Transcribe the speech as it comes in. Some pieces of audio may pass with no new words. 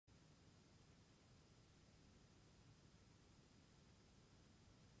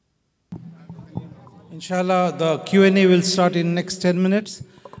Inshallah, the Q&A will start in next 10 minutes.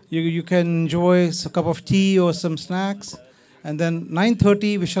 You can enjoy a cup of tea or some snacks. And then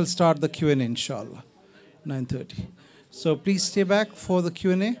 9:30, we shall start the Q&A, inshallah. 9:30. So please stay back for the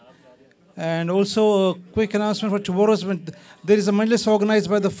Q&A. And also a quick announcement for tomorrow's event. There is a majlis organized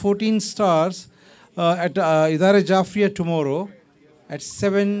by the 14 stars at Idare Jafriya tomorrow at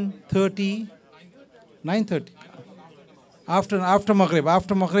 7:30, 9:30. After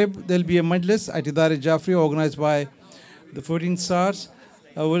Maghrib, there'll be a majlis at Idare Jafriya organized by the 14 stars.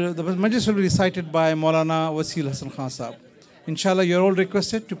 The majlis will be recited by Maulana Wasil Hassan Khan Sahab. Inshallah, you're all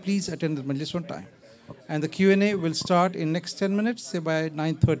requested to please attend the majlis on time. And the Q&A will start in next 10 minutes, say by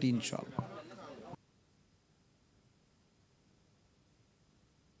 9:30, inshallah.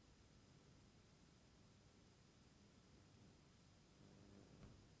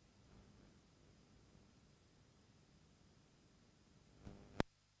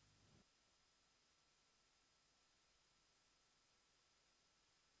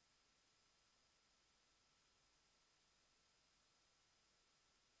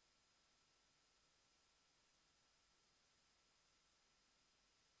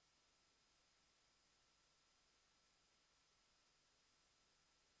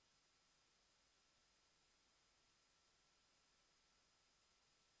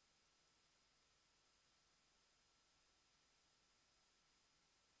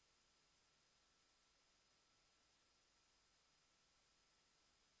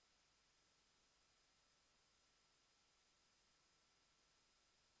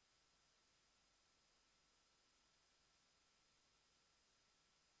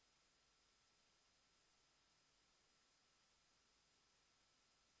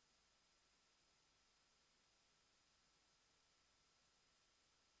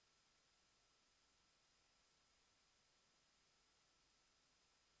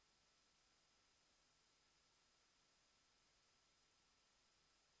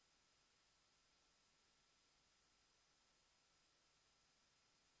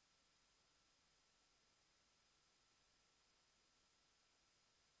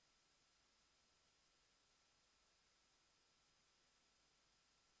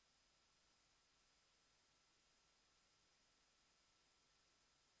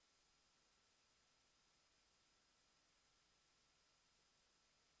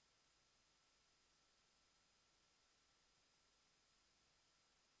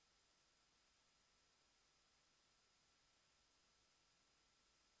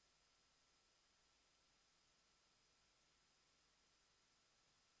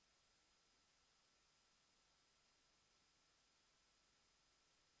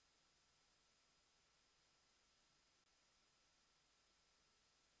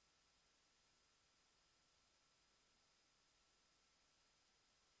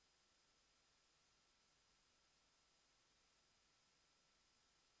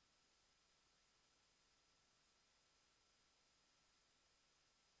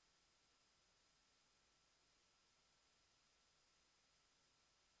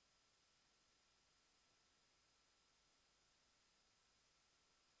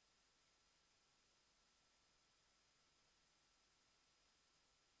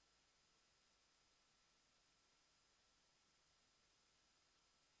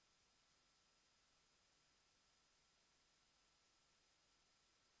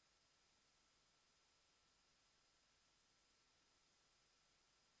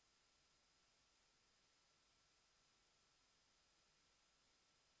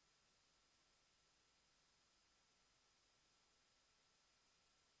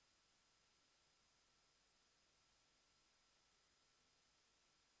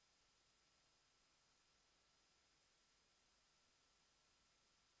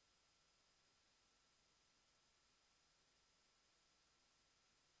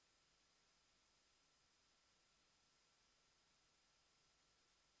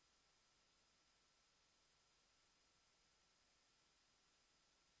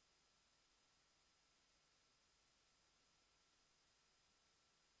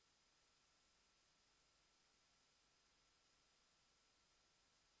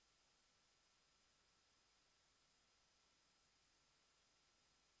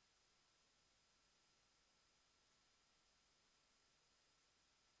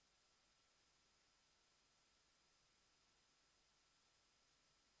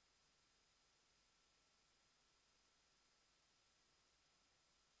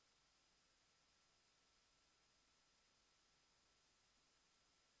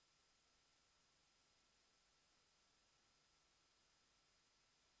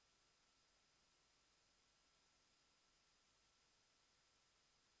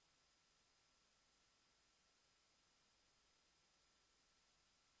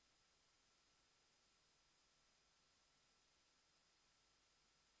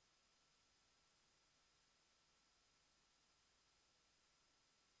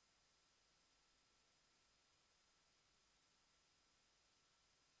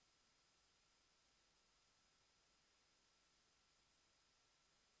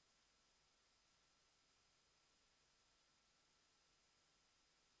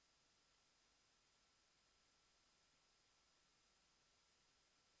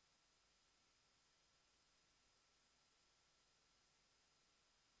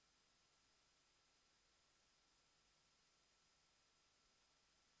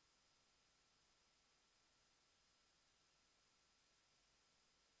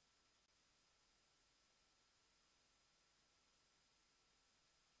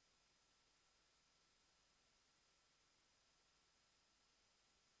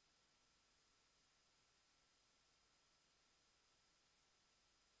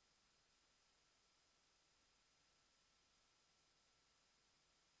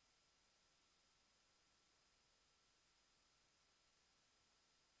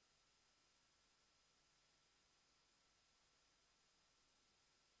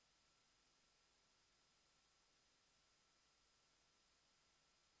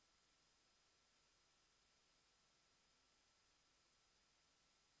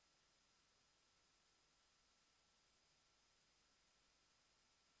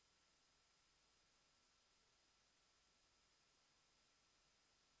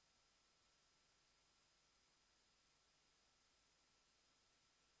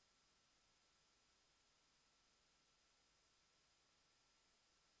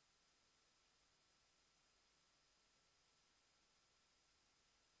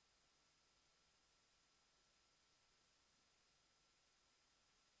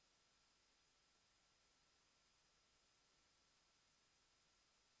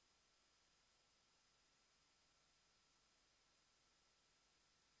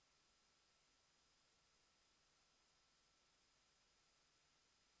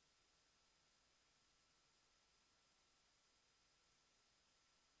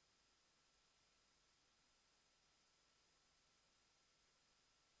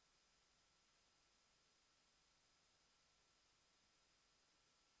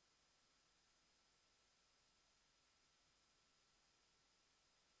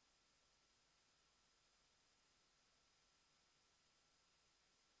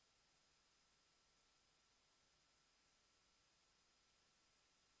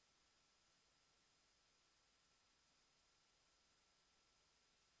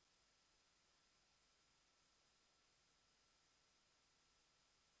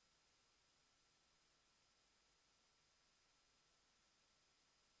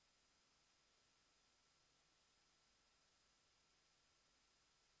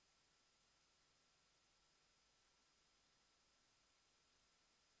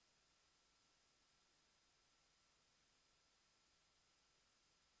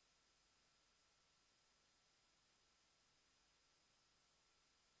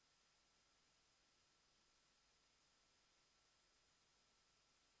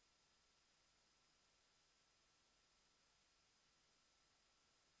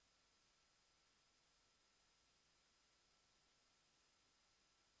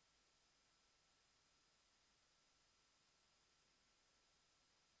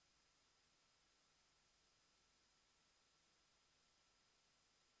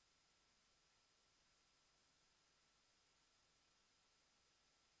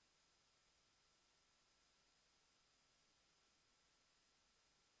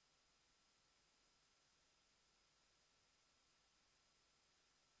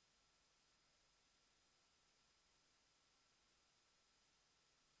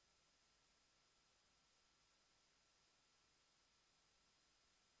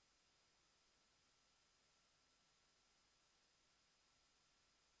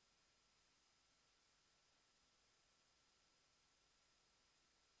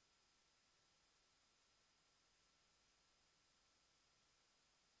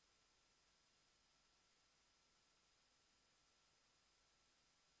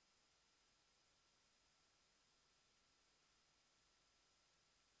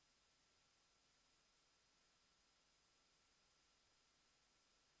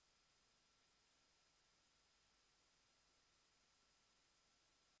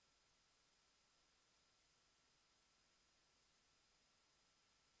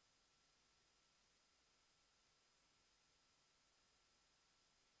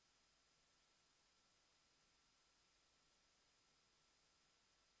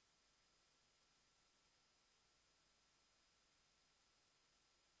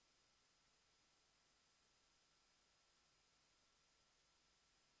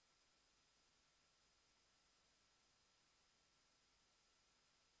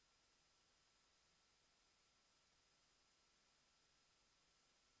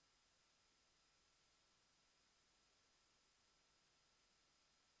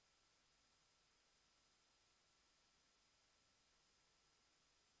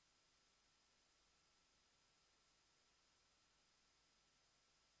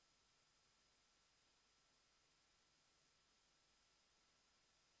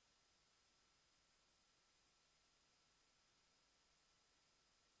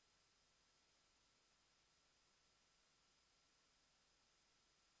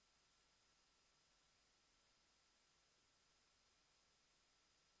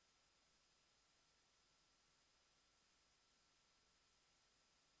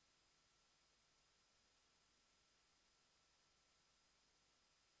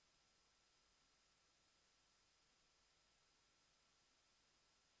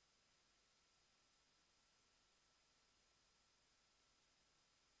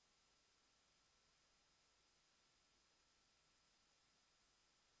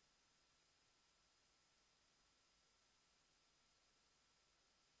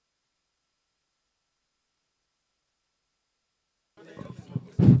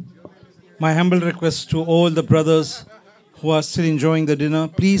 My humble request to all the brothers who are still enjoying the dinner,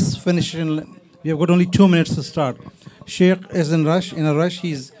 please finish it in. We have got only 2 minutes to start. Sheikh is in a rush.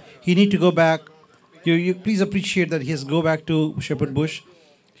 He need to go back. You please appreciate that he has to go back to Shepherd Bush.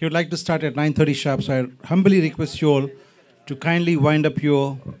 He would like to start at 9:30 sharp. So I humbly request you all to kindly wind up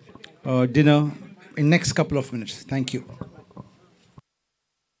your dinner in next couple of minutes. Thank you.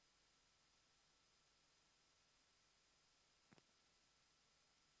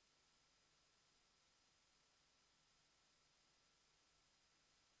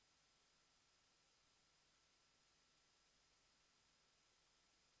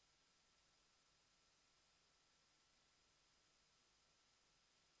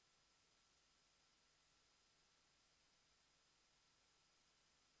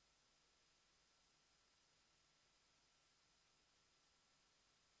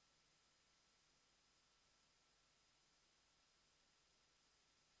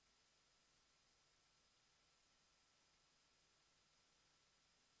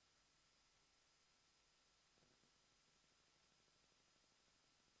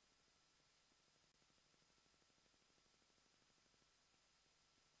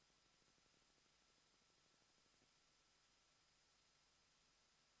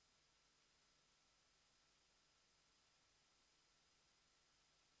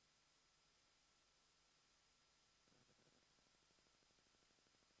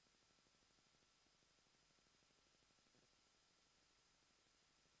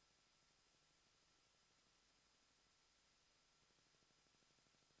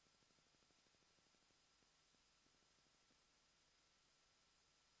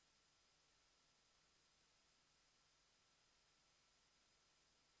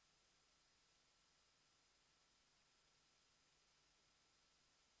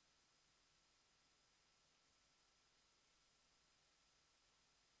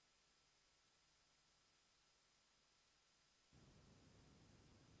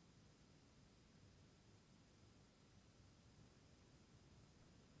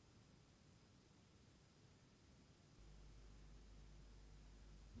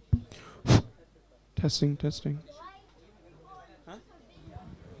 Testing, testing.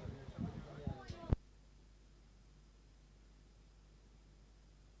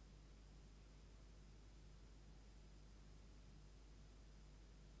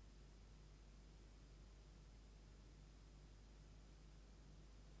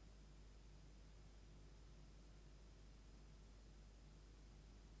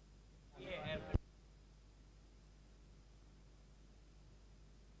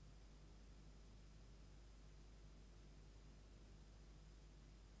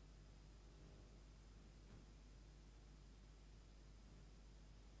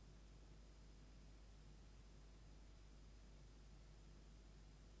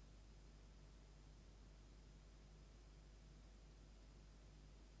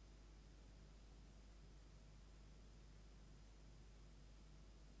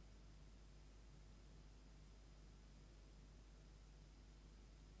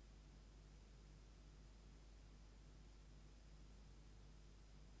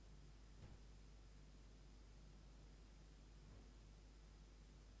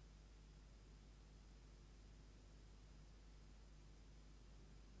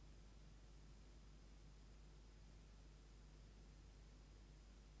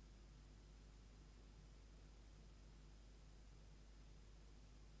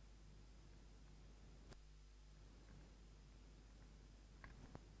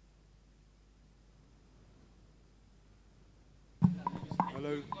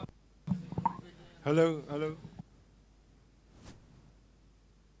 Hello. Hello. Hello.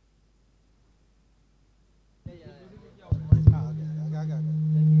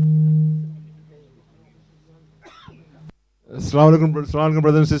 Assalamu alaikum,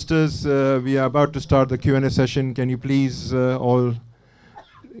 brothers and sisters. We are about to start the Q&A session. Can you please all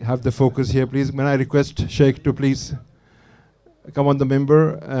have the focus here, please? May I request Sheikh to please come on the member.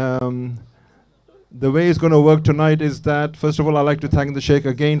 The way it's going to work tonight is that, first of all, I'd like to thank the Sheikh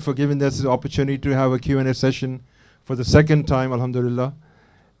again for giving us the opportunity to have a Q&A session for the second time, alhamdulillah.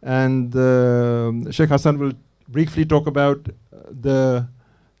 And Sheikh Hassan will briefly talk about the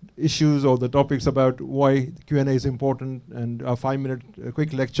issues or the topics about why Q&A is important, and a 5-minute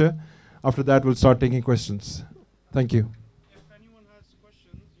quick lecture. After that, we'll start taking questions. Thank you. If anyone has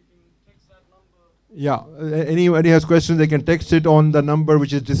questions, you can text that number. Yeah, anybody has questions, they can text it on the number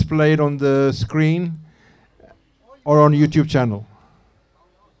which is displayed on the screen or on YouTube channel.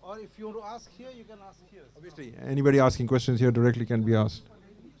 Or if you want to ask here, you can ask here. Obviously, anybody asking questions here directly can be asked,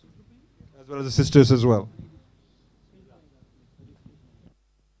 as well as the sisters as well.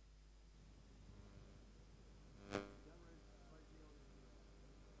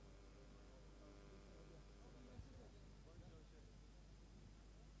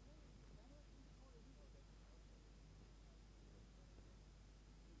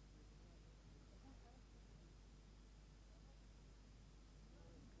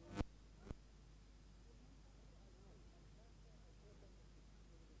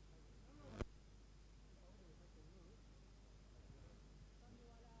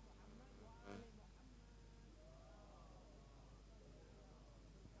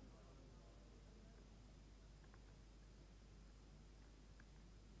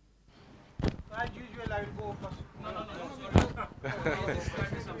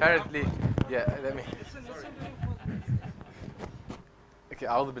 Apparently, yeah, let me. Okay,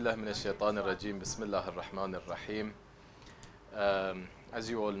 أعوذ بالله من الشيطان الرجيم بسم الله الرحمن الرحيم. As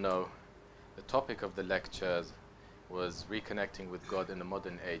you all know, the topic of the lectures was reconnecting with God in the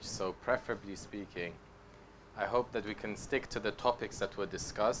modern age. So preferably speaking, I hope that we can stick to the topics that were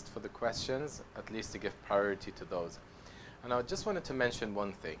discussed for the questions, at least to give priority to those. And I just wanted to mention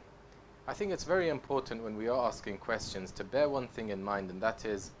one thing. I think it's very important when we are asking questions to bear one thing in mind, and that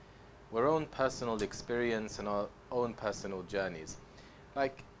is our own personal experience and our own personal journeys.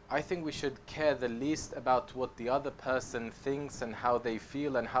 Like, I think we should care the least about what the other person thinks and how they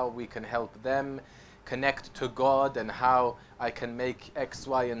feel and how we can help them connect to God and how I can make X,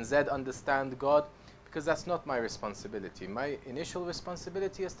 Y, and Z understand God, because that's not my responsibility. My initial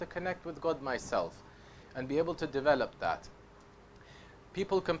responsibility is to connect with God myself and be able to develop that.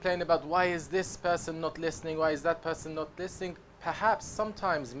 People complain about why is this person not listening, why is that person not listening. Perhaps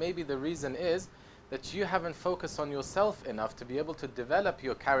sometimes maybe the reason is that you haven't focused on yourself enough to be able to develop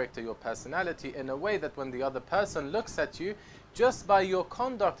your character, your personality in a way that when the other person looks at you, just by your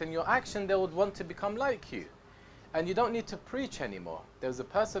conduct and your action, they would want to become like you. And you don't need to preach anymore. There was a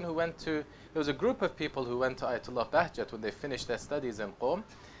person who went to, there was a group of people who went to Ayatollah Bahjat when they finished their studies in Qom.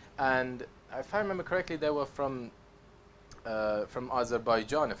 And if I remember correctly, they were from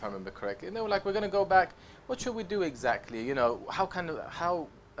Azerbaijan, if I remember correctly. And they were like, we're going to go back. What should we do exactly? You know, how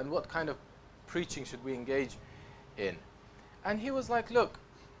and what kind of preaching should we engage in? And he was like, look,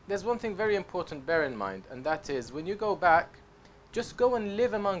 there's one thing very important, bear in mind, and that is when you go back, just go and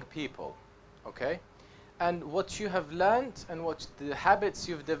live among people, okay? And what you have learned and what the habits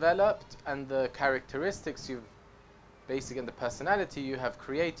you've developed and the characteristics you've basically and the personality you have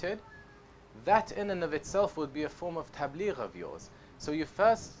created, that in and of itself would be a form of tabligh of yours. So you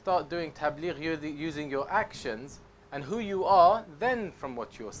first start doing tabligh using your actions and who you are, then from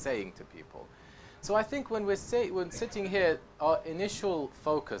what you're saying to people. So I think when when sitting here, our initial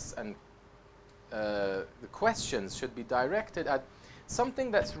focus and the questions should be directed at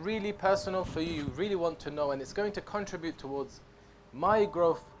something that's really personal for you, you really want to know, and it's going to contribute towards my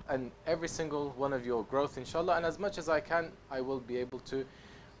growth and every single one of your growth, inshallah. And as much as I can, I will be able to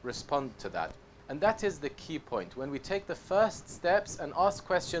respond to that. And that is the key point. When we take the first steps and ask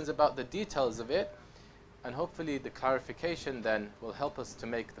questions about the details of it, and hopefully the clarification then will help us to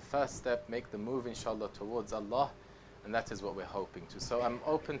make the first step, make the move, inshallah, towards Allah. And that is what we're hoping to. So I'm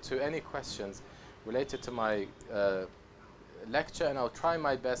open to any questions related to my lecture, and I'll try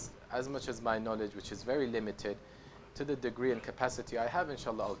my best, as much as my knowledge, which is very limited, to the degree and capacity I have,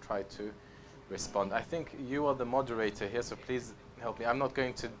 inshallah, I'll try to respond. I think you are the moderator here, so please help me. I'm not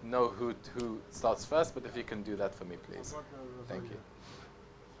going to know who starts first, but if you can do that for me, please. Thank you.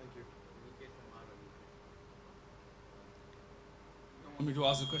 Want me to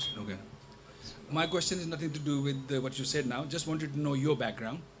ask a question? Okay. My question is nothing to do with what you said now. Just wanted to know your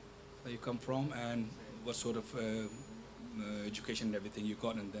background, where you come from, and what sort of education and everything you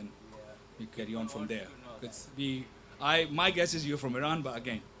got, and then we carry on from there. Because my guess is you're from Iran, but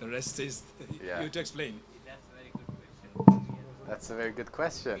again, the rest is you to explain. That's a very good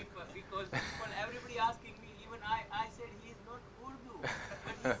question. Because everybody asking me, even I said he is not Urdu.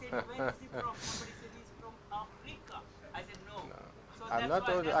 But he said, where is he from? Somebody said he's from Africa. I said, no. So I'm not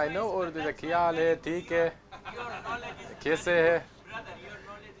Urdu. I know Urdu. Your knowledge is, brother, your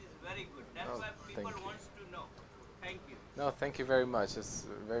knowledge is very good. That's why people want to know. Thank you. No, thank you very much. It's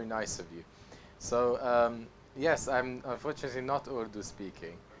very nice of you. So, yes, I'm unfortunately not Urdu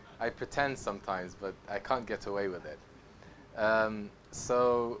speaking. I pretend sometimes, but I can't get away with it.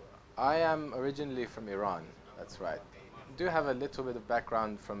 So I am originally from Iran, that's right. I do have a little bit of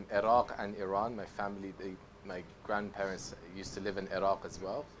background from Iraq and Iran. My family, my grandparents used to live in Iraq as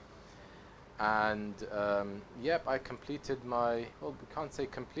well. And yep, I completed my, well, we can't say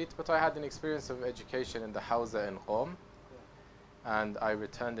complete, but I had an experience of education in the Hawza in Qom. And I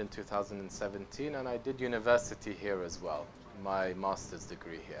returned in 2017, and I did university here as well, my master's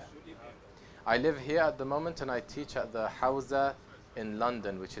degree here. I live here at the moment, and I teach at the Hawza in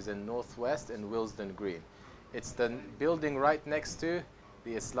London, which is in Northwest in Willesden Green. It's the building right next to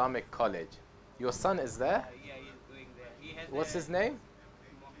the Islamic College. Your son is there? Yeah, he's going there. He has What's his name?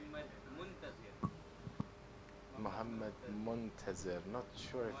 Muhammad Muntazir. Not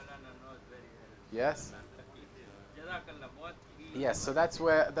sure if... very Yes? Yes, so that's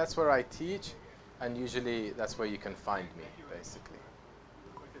where I teach, and usually that's where you can find me, basically.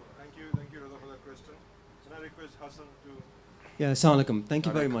 Thank you, Reza, for that question. Can I request Hassan to... Yeah, assalamu alaikum. Thank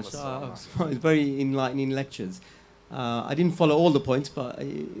you very much. It's very enlightening lectures. I didn't follow all the points, but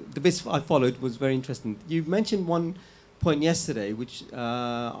the bits I followed was very interesting. You mentioned one point yesterday, which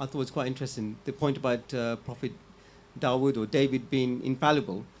I thought was quite interesting, the point about Prophet Dawood or David being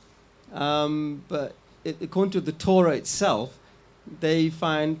infallible. But according to the Torah itself, they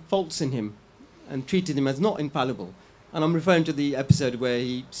find faults in him and treated him as not infallible. And I'm referring to the episode where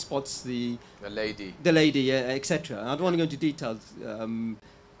he spots the lady, etc. I don't want to go into details.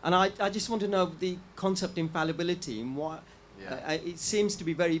 And I just want to know the concept infallibility and why it seems to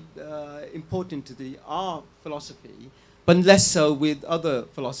be very important to our philosophy, but less so with other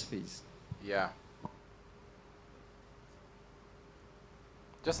philosophies. Yeah.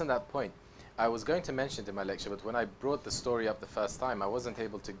 Just on that point, I was going to mention it in my lecture, but when I brought the story up the first time, I wasn't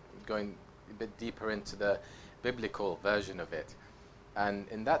able to go in a bit deeper into the biblical version of it. And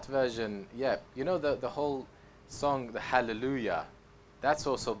in that version, yeah, you know the whole song, the Hallelujah, that's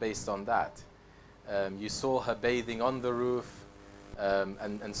also based on that. You saw her bathing on the roof,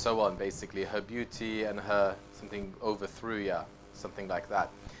 and so on, basically. Her beauty and her something overthrew ya, something like that.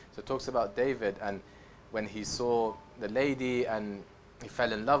 So it talks about David, and when he saw the lady and he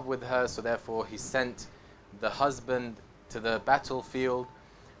fell in love with her, so therefore he sent the husband to the battlefield,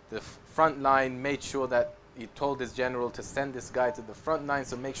 the front line, made sure that he told his general to send this guy to the front line,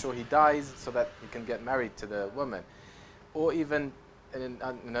 so make sure he dies so that he can get married to the woman. Or even in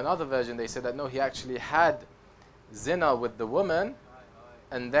another version they said that no, he actually had zina with the woman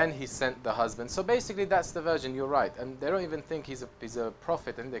and then he sent the husband. So basically that's the version, you're right. And they don't even think he's a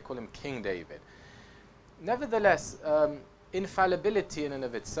prophet, and they call him King David. Nevertheless, infallibility in and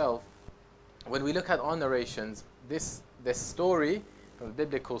of itself, when we look at our narrations, this story, the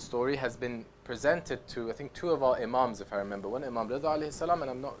biblical story, has been presented to, I think, two of our imams, if I remember. One Imam Rida alayhi salam,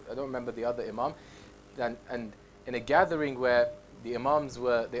 and I don't remember the other imam. And in a gathering where the imams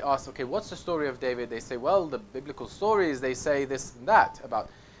they asked, okay, what's the story of David? They say, well, the biblical stories, they say this and that about.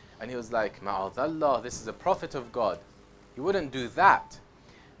 And he was like, ma'adallah, this is a prophet of God. He wouldn't do that.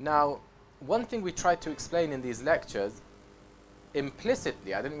 Now, one thing we try to explain in these lectures,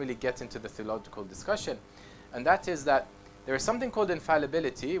 implicitly, I didn't really get into the theological discussion, and that is that there is something called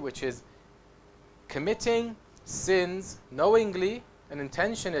infallibility, which is committing sins knowingly and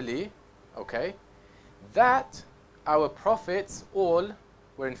intentionally, okay, that our prophets all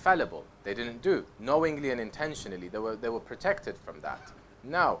were infallible. They didn't do knowingly and intentionally. They were protected from that.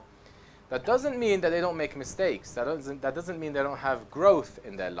 Now, that doesn't mean that they don't make mistakes. That doesn't mean they don't have growth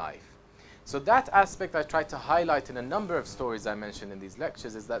in their life. So that aspect I tried to highlight in a number of stories I mentioned in these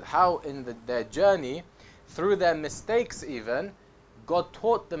lectures, is that how in their journey, through their mistakes even, God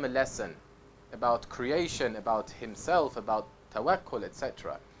taught them a lesson about creation, about himself, about tawakkul,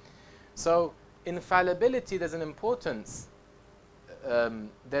 etc. So infallibility, there's an importance,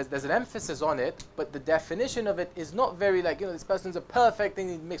 there's an emphasis on it, but the definition of it is not very like, this person's a perfect thing,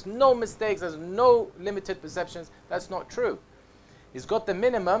 he makes no mistakes, there's no limited perceptions. That's not true. He's got the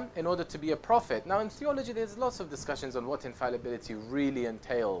minimum in order to be a prophet. Now in theology there's lots of discussions on what infallibility really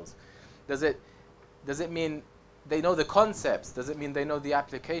entails. Does it mean they know the concepts? Does it mean they know the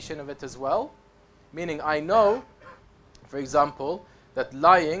application of it as well? Meaning I know, for example, that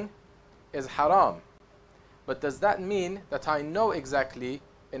lying is haram. But does that mean that I know exactly,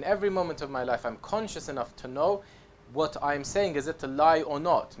 in every moment of my life, I'm conscious enough to know what I'm saying, is it a lie or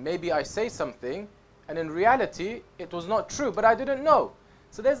not? Maybe I say something, and in reality, it was not true, but I didn't know.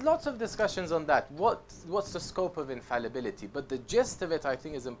 So there's lots of discussions on that. What's the scope of infallibility? But the gist of it, I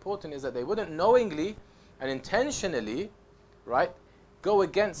think, is important, is that they wouldn't knowingly and intentionally, right, go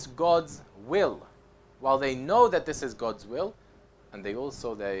against God's will, while they know that this is God's will, and they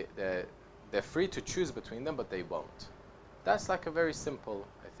also, they're free to choose between them, but they won't. That's like a very simple,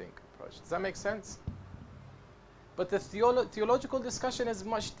 I think, approach. Does that make sense? But the theological discussion is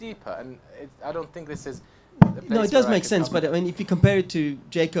much deeper, and I don't think this is the place. No, it does make sense, but I mean, if you compare it to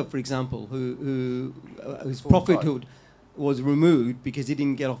Jacob, for example, whose prophethood was removed because he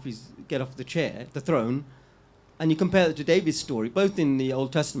didn't get off the chair, the throne, and you compare it to David's story, both in the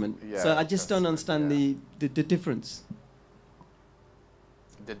Old Testament. Yeah, so I just don't understand the difference.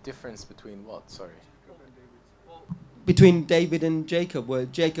 The difference between what? Sorry. Between David and Jacob, where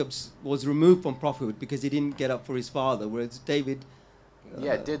Jacob was removed from prophethood because he didn't get up for his father, whereas David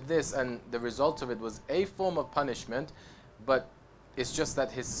did this, and the result of it was a form of punishment, but it's just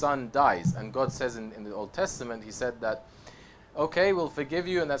that his son dies. And God says in the Old Testament, he said that, okay, we'll forgive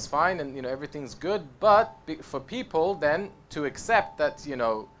you and that's fine, and everything's good, but for people then to accept that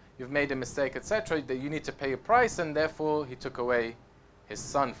you've made a mistake, etc., that you need to pay a price, and therefore he took away his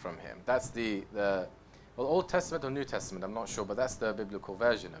son from him. That's the Old Testament or New Testament, I'm not sure, but that's the biblical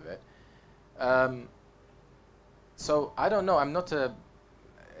version of it. So I don't know. I'm not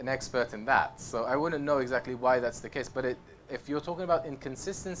an expert in that, so I wouldn't know exactly why that's the case. But if you're talking about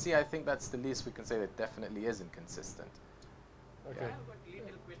inconsistency, I think that's the least we can say. That definitely is inconsistent. Okay. I have got a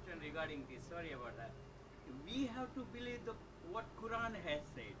little question regarding this. Sorry about that. We have to believe what Quran has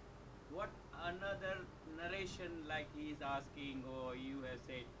said. What another narration like he is asking or you have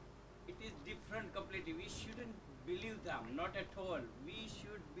said, it is different completely. We shouldn't believe them, not at all. We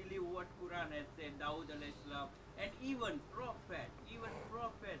should believe what Quran has said, Dawood alayhi salam, and even prophet,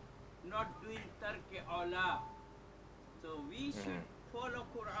 not doing tarke Allah. So we should follow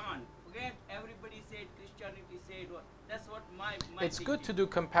Quran. Forget everybody said, Christianity said, that's what my it's thinking. good to do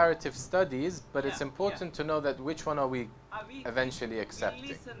comparative studies, but it's important to know that which one are we eventually accepting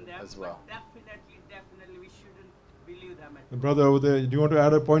listen them, as well. But definitely we shouldn't believe them at all. Brother over there, do you want to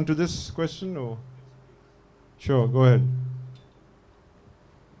add a point to this question or? Sure, go ahead.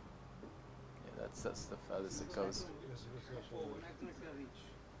 Yeah, that's the furthest it goes.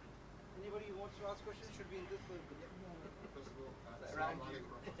 Anybody who wants to ask questions should be in this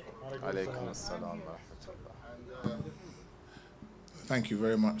Alaykum as-salam wa rahmatullah. Thank you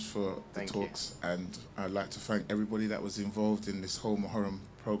very much for the talks, and I'd like to thank everybody that was involved in this whole Muharram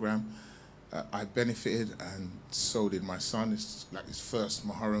program. I benefited, and so did my son. It's like his first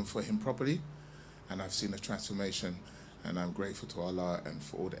Muharram for him properly, and I've seen a transformation, and I'm grateful to Allah and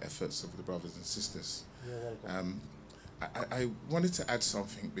for all the efforts of the brothers and sisters. I wanted to add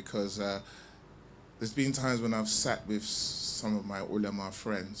something because there's been times when I've sat with some of my ulama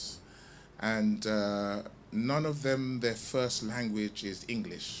friends, and none of them, their first language is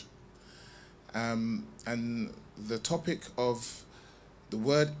English. And the topic of the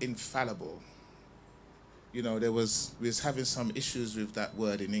word infallible, you know, we was having some issues with that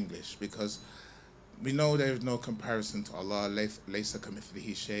word in English because we know there is no comparison to Allah, laysa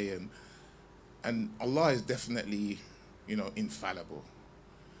kamithlihi shay, and Allah is definitely, you know, infallible.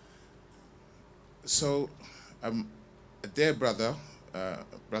 So a dear brother,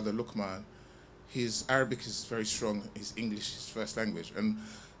 Brother Luqman, his Arabic is very strong, his English is his first language. And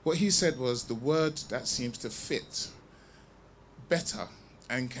what he said was the word that seems to fit better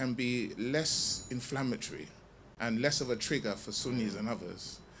and can be less inflammatory and less of a trigger for Sunnis and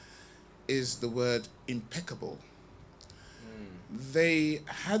others is the word impeccable. They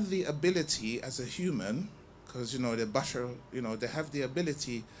had the ability as a human, because, you know, they're bashar, you know, they have the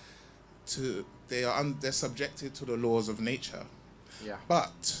ability to, they're subjected to the laws of nature. Yeah.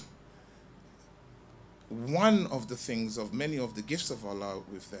 But one of the things of many of the gifts of Allah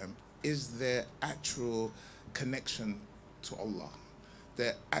with them is their actual connection to Allah,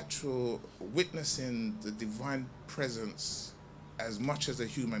 their actual witnessing the divine presence as much as a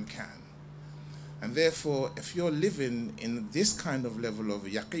human can. And therefore, if you're living in this kind of level of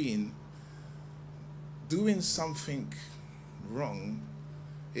yaqeen, doing something wrong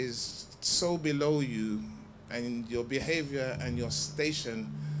is so below you, and your behavior and your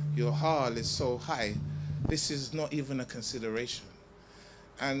station, your hal is so high, this is not even a consideration.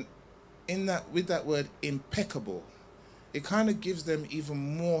 And in that, with that word impeccable, it kind of gives them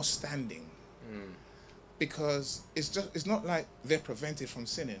even more standing, because it's not like they're prevented from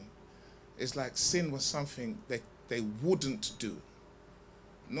sinning. It's like sin was something that they wouldn't do.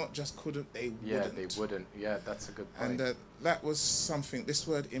 Not just couldn't, they wouldn't. Yeah, they wouldn't. Yeah, that's a good point. And that was something, this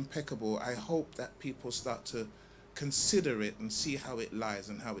word impeccable, I hope that people start to consider it and see how it lies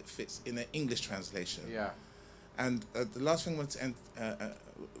and how it fits in an English translation. Yeah. And the last thing I want to end,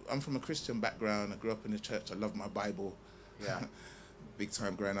 I'm from a Christian background, I grew up in the church, I love my Bible. Yeah. Big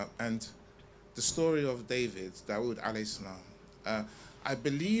time growing up. And the story of David, Dawood alayhi salam, I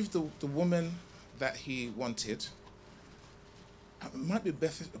believe the woman that he wanted, it might be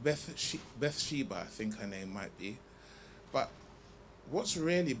Bathsheba, I think her name might be. But what's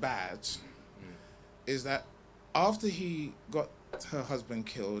really bad is that after he got her husband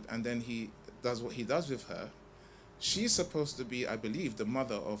killed and then he does what he does with her, she's supposed to be, I believe, the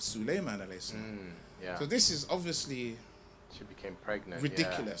mother of Sulaiman alayhi salam. Yeah. So this is obviously she became pregnant.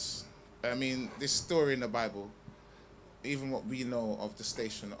 ridiculous. Yeah. I mean, this story in the Bible, even what we know of the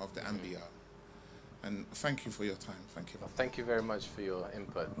station of the Anbiya. And thank you for your time. Thank you. Well, thank you very much for your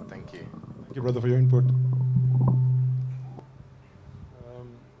input. Thank you. Thank you, brother, for your input.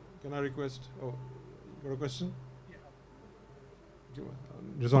 Can I request? Oh, you got a question? Yeah.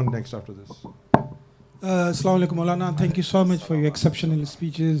 Just on next after this. Assalamu alaikum, Maulana. Thank you so much for your exceptional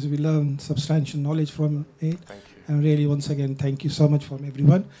speeches. We learned substantial knowledge from it. Thank you. And really, once again, thank you so much from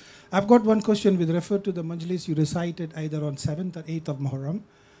everyone. I've got one question with referred to the majlis you recited either on 7th or 8th of Muharram.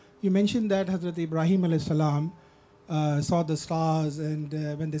 You mentioned that Hazrat Ibrahim alayhi salam saw the stars, and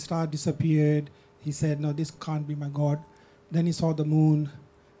when the star disappeared, He said, no, this can't be my God. Then he saw the moon.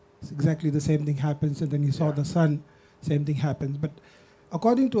 It's exactly the same thing happens. And then he saw the sun. Same thing happens. But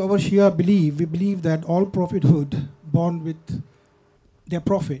according to our Shia belief, we believe that all prophethood born with their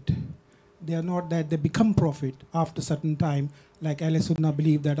prophet. They are not that they become prophet after certain time. Like Ahl Sunnah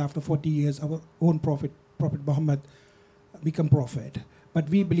believe that after 40 years, our own prophet, Prophet Muhammad, become prophet. But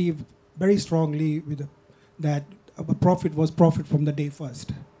we believe very strongly with that a prophet was prophet from the day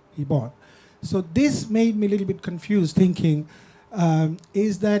first he born. So this made me a little bit confused, thinking,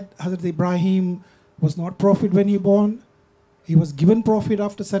 is that Hazrat Ibrahim was not prophet when he born? He was given prophet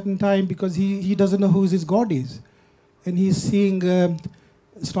after certain time because he doesn't know who his God is. And he's seeing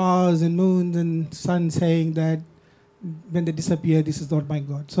stars and moons and sun saying that when they disappear, this is not my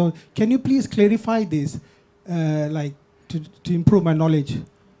God. So can you please clarify this, like to improve my knowledge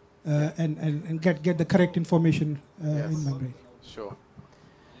and get the correct information in my brain? Sure.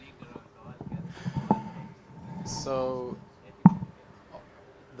 So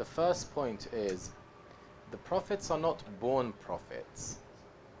the first point is the prophets are not born prophets.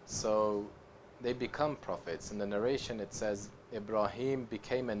 So they become prophets. In the narration it says Ibrahim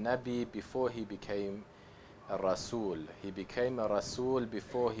became a Nabi before he became a Rasul. He became a Rasul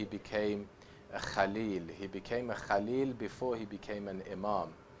before he became a Khalil. He became a Khalil before he became an Imam.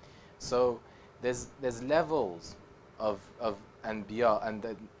 So there's levels of Anbiya,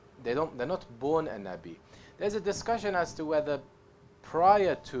 and they're not born a Nabi. There's a discussion as to whether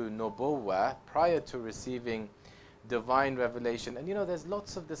prior to Nubuwwah, prior to receiving divine revelation, and there's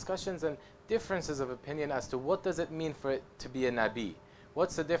lots of discussions and differences of opinion as to what does it mean for it to be a Nabi.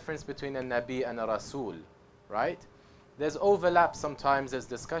 What's the difference between a Nabi and a Rasul, right? There's overlap sometimes, there's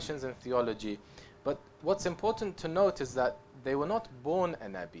discussions in theology, but what's important to note is that they were not born a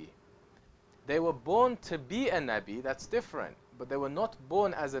Nabi. They were born to be a Nabi, that's different, but they were not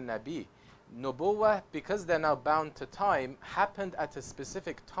born as a Nabi. Nubuwwah, because they're now bound to time, happened at a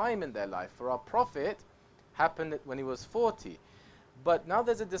specific time in their life. For our Prophet, happened when he was 40. But now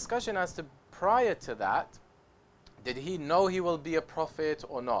there's a discussion as to prior to that, did he know he will be a prophet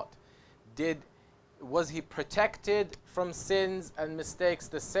or not? Was he protected from sins and mistakes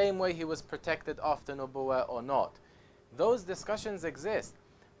the same way he was protected after Nubuwwah or not? Those discussions exist.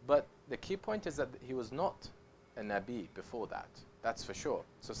 But the key point is that he was not a Nabi before that. That's for sure.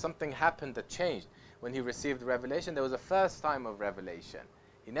 So something happened that changed. When he received revelation, there was a first time of revelation.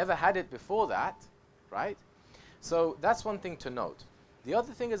 He never had it before that, right? So that's one thing to note. The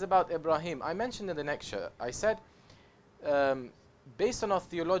other thing is about Ibrahim. I mentioned in the lecture, I said, based on our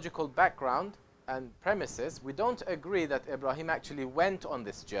theological background and premises, we don't agree that Ibrahim actually went on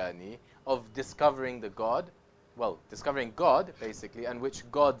this journey of discovering the God, well, discovering God, basically, and which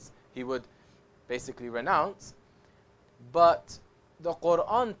gods he would basically renounce. But the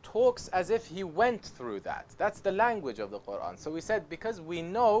Quran talks as if he went through that. That's the language of the Quran. So we said, because we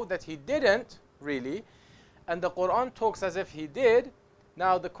know that he didn't really, and the Quran talks as if he did,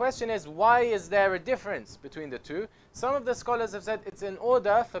 now the question is, why is there a difference between the two? Some of the scholars have said it's in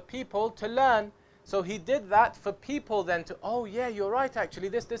order for people to learn. So he did that for people then to, oh yeah, you're right, actually,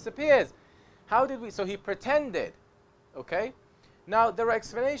 this disappears. How did we? So he pretended, okay? Now there are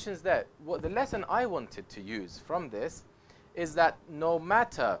explanations there. What the lesson I wanted to use from this is that no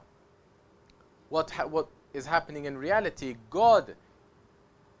matter what is happening in reality, God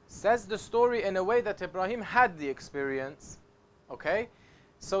says the story in a way that Ibrahim had the experience, okay?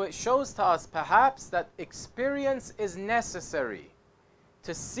 So it shows to us perhaps that experience is necessary.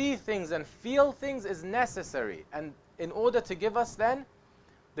 To see things and feel things is necessary. And in order to give us then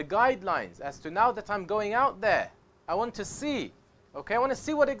the guidelines as to now that I'm going out there, I want to see, okay? I want to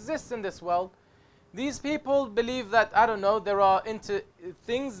see what exists in this world. These people believe that, I don't know, there are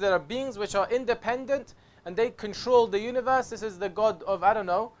things, there are beings which are independent and they control the universe. This is the God of, I don't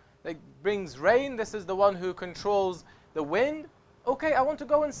know, that brings rain. This is the one who controls the wind. Okay, I want to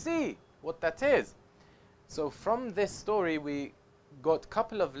go and see what that is. So from this story, we got a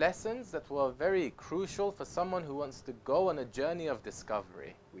couple of lessons that were very crucial for someone who wants to go on a journey of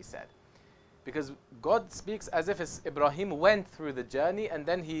discovery, we said. Because God speaks as if Ibrahim went through the journey and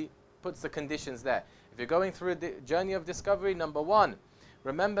then he puts the conditions there. If you're going through the journey of discovery, number one,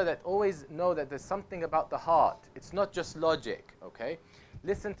 remember that always know that there's something about the heart. It's not just logic, okay?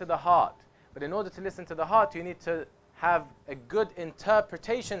 Listen to the heart. But in order to listen to the heart, you need to have a good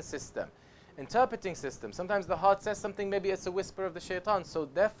interpretation system. Interpreting system. Sometimes the heart says something, maybe it's a whisper of the shaitan. So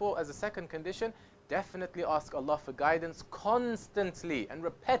therefore, as a second condition, definitely ask Allah for guidance constantly and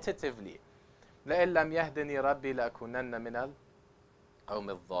repetitively. لَإِن لَمْ يَهْدِنِي رَبِّي لَأَكُونَنَّ مِنَ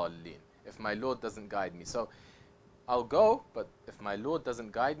الْقَوْمِ الضَّالِّينَ. If my Lord doesn't guide me. So I'll go, but if my Lord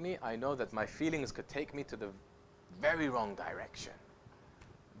doesn't guide me, I know that my feelings could take me to the very wrong direction.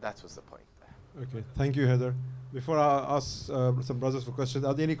 That was the point there. Okay, thank you, Heather. Before I ask some brothers for questions,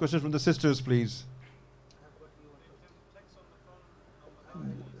 are there any questions from the sisters, please?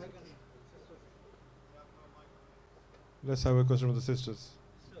 Let's have a question from the sisters.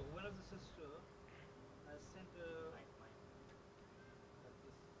 So one of the sisters has sent a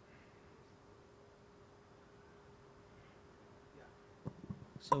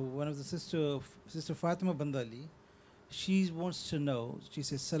So one of the Sister Fatima Bandali, she wants to know, she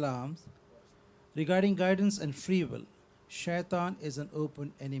says, Salams, regarding guidance and free will, Shaitan is an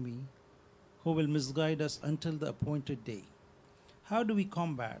open enemy who will misguide us until the appointed day. How do we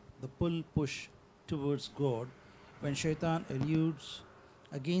combat the push towards God when Shaitan eludes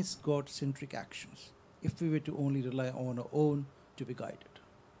against God-centric actions, if we were to only rely on our own to be guided?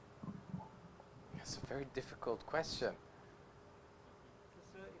 It's a very difficult question.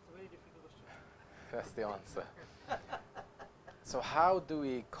 it's a very difficult question. That's the answer. So how do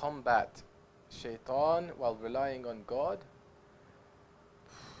we combat Shaitan while relying on God?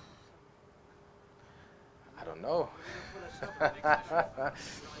 I don't know.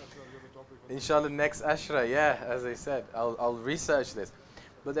 Inshallah, next Ashra, yeah, as I said, I'll research this.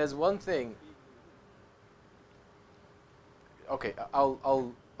 But there's one thing. Okay,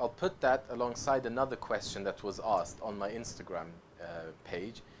 I'll put that alongside another question that was asked on my Instagram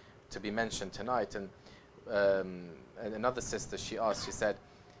page to be mentioned tonight. And another sister, she asked, she said,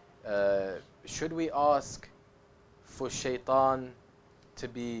 should we ask for Shaitan to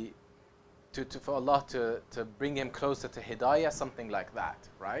be, for Allah to bring him closer to Hidayah, something like that,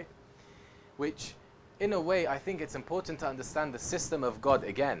 right? Which, in a way, I think it's important to understand the system of God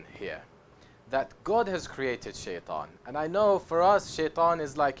again here. That God has created Shaitan. And I know for us, Shaitan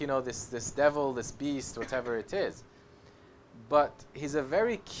is like, you know, this devil, this beast, whatever it is. But he's a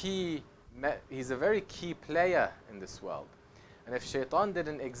very key player in this world. And if Shaitan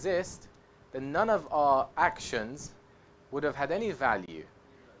didn't exist, then none of our actions would have had any value.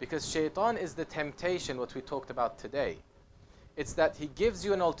 Because Shaitan is the temptation, what we talked about today. It's that he gives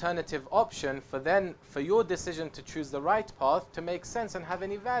you an alternative option for your decision to choose the right path to make sense and have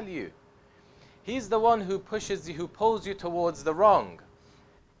any value. He's the one who pushes you, who pulls you towards the wrong.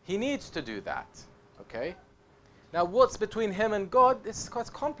 He needs to do that, okay? Now what's between him and God is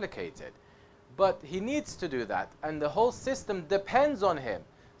quite complicated. But he needs to do that, and the whole system depends on him.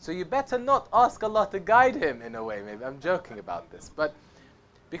 So you better not ask Allah to guide him in a way. Maybe I'm joking about this, but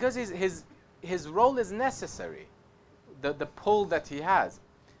because his role is necessary, the pull that he has,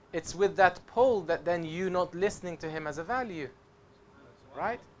 it's with that pull that then you not listening to him has a value,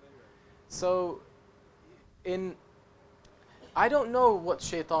 right? So I don't know what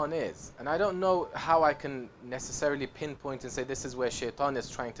Shaitan is, and I don't know how I can necessarily pinpoint and say this is where Shaitan is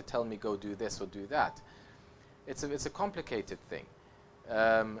trying to tell me go do this or do that. It's a complicated thing,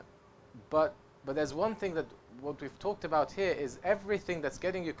 but there's one thing that what we've talked about here is everything that's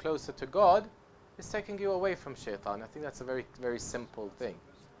getting you closer to God is taking you away from Shaitan. I think that's a very, very simple thing.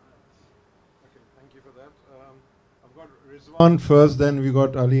 Okay, thank you for that. I've got Rizwan first, then we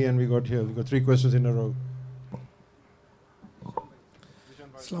got Ali, and we got here. We got 3 questions in a row.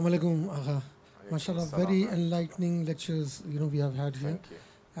 Assalamu alaikum, Agha. MashaAllah, very enlightening lectures we have had here. Thank you.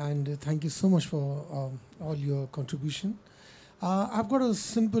 And thank you so much for all your contribution. I've got a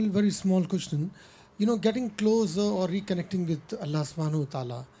simple, very small question. Getting closer or reconnecting with Allah subhanahu wa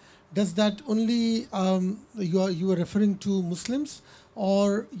ta'ala, does that only, you are referring to Muslims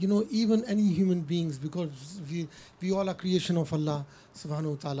or, even any human beings, because we all are creation of Allah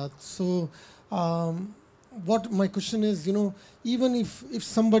subhanahu wa ta'ala. So, what my question is, even if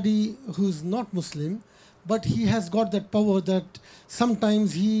somebody who's not Muslim, but he has got that power that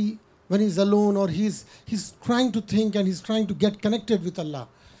sometimes when he's alone or he's trying to think and he's trying to get connected with Allah.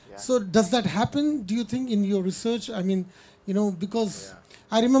 Yeah. So does that happen, do you think, in your research? I mean, because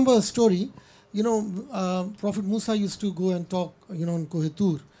I remember a story, Prophet Musa used to go and talk, on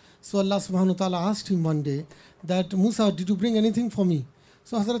Koh-e-Tur. So Allah subhanahu wa ta'ala asked him one day that, Musa, did you bring anything for me?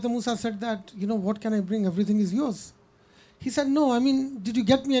 So Hazrat Musa said that, what can I bring? Everything is yours. He said, no, I mean, did you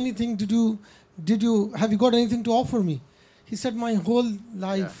get me anything? Have you got anything to offer me? He said, my whole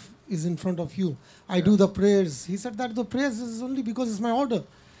life is in front of you. I do the prayers. He said that the prayers is only because it's my order.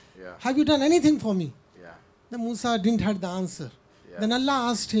 Yeah. Have you done anything for me? Yeah. Then Musa didn't have the answer. Yeah. Then Allah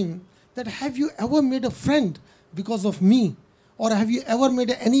asked him that, have you ever made a friend because of me? Or have you ever made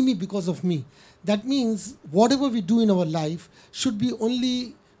an enemy because of me? That means whatever we do in our life should be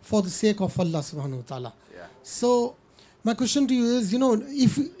only for the sake of Allah subhanahu wa ta'ala. Yeah. So My question to you is,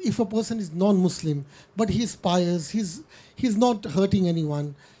 if a person is non-Muslim, but he's pious, he's not hurting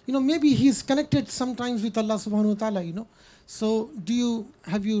anyone, maybe he's connected sometimes with Allah subhanahu wa ta'ala, So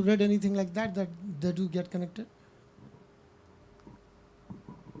have you read anything like that they do get connected?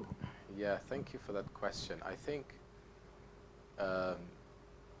 Yeah, thank you for that question. I think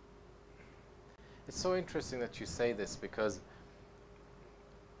it's so interesting that you say this, because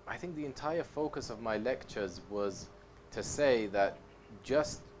I think the entire focus of my lectures was to say that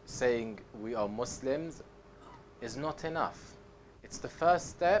just saying we are Muslims is not enough. It's the first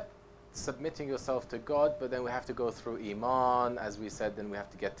step, submitting yourself to God, but then we have to go through Iman, as we said, then we have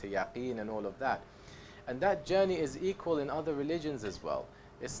to get to Yaqeen and all of that. And that journey is equal in other religions as well.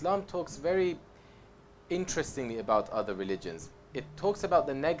 Islam talks very interestingly about other religions. It talks about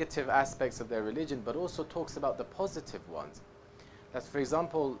the negative aspects of their religion, but also talks about the positive ones. That's, for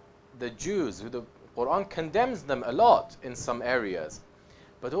example, the Jews, who the Quran condemns them a lot in some areas,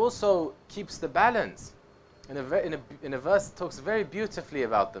 but also keeps the balance. In a verse, it talks very beautifully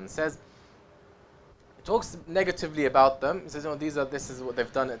about them. It says, it talks negatively about them. It says, this is what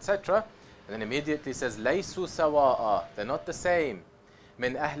they've done, etc. And then immediately says, لَيْسُوا سَوَاءً. They're not the same.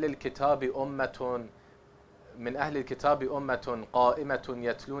 مِنْ أَهْلِ الْكِتَابِ أُمَّةٌ من أهل الكتاب أمة قائمة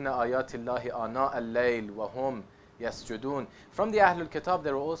يتلون آيات الله آناء الليل وهم يسجدون. From the Ahlul Kitab,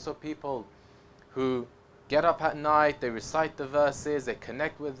 there are also people who get up at night, they recite the verses, they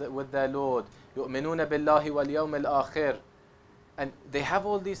connect with their Lord. يؤمنون بالله واليوم الآخر. And they have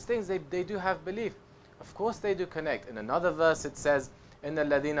all these things, they do have belief. Of course they do connect. In another verse it says, إن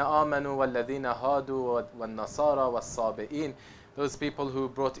الذين آمنوا والذين هادوا والنصارى والصابئين. Those people who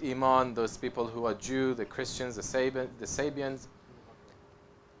brought Iman, those people who are Jew, the Christians, the Sabians.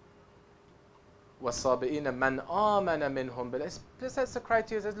 وَالصَّابِئِينَ مَنْ آمَنَ مِنْهُمْ بِاللَّهِ. That's the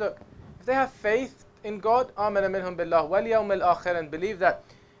criteria. It says, look, if they have faith in God, آمَنَ مِنْهُمْ بِاللَّهِ وَالْيَوْمِ الْآخِرِ, and believe that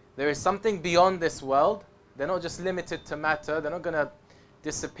there is something beyond this world, they're not just limited to matter, they're not going to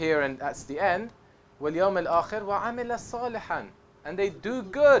disappear and that's the end. وَالْيَوْمِ الْآخِرِ وَعَمِلَ صَالِحًا, and they do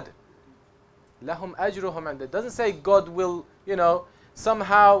good. لَهُمْ أَجْرُهُمْ. And it doesn't say God will,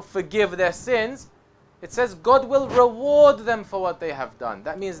 somehow forgive their sins. It says God will reward them for what they have done.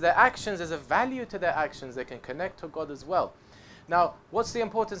 That means their actions, there's a value to their actions. They can connect to God as well. Now, what's the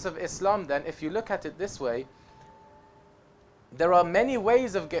importance of Islam then? If you look at it this way, there are many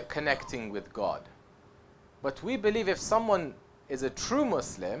ways of connecting with God. But we believe if someone is a true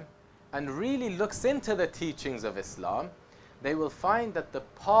Muslim and really looks into the teachings of Islam, they will find that the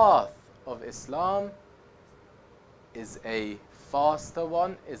path of Islam is a faster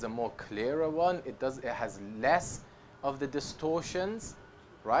one, is a more clearer one. It has less of the distortions,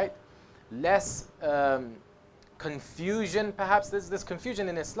 right? Less confusion, perhaps. There's confusion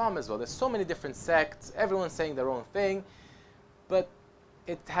in Islam as well. There's so many different sects, everyone's saying their own thing, but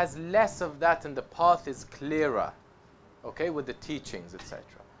it has less of that and the path is clearer, okay, with the teachings, etc.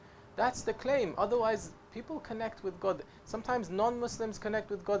 That's the claim. Otherwise, people connect with God. Sometimes non-Muslims connect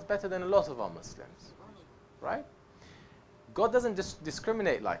with God better than a lot of our Muslims, right? God doesn't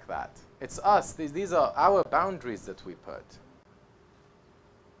discriminate like that. It's us. These are our boundaries that we put.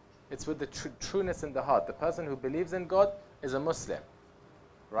 It's with the trueness in the heart. The person who believes in God is a Muslim,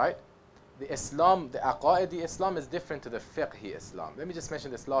 right? The Islam, the Aqaidi Islam is different to the Fiqhi Islam. Let me just mention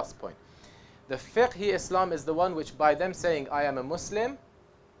this last point. The Fiqhi Islam is the one which by them saying, I am a Muslim,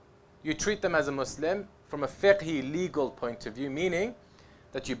 you treat them as a Muslim from a Fiqhi legal point of view, meaning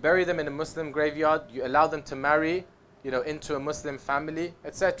that you bury them in a Muslim graveyard, you allow them to marry, into a Muslim family,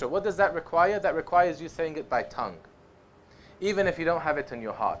 etc. What does that require? That requires you saying it by tongue. Even if you don't have it in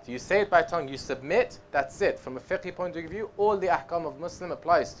your heart. You say it by tongue, you submit, that's it. From a fiqh point of view, all the ahkam of Muslim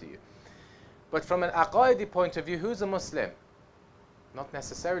applies to you. But from an aqaidi point of view, who's a Muslim? Not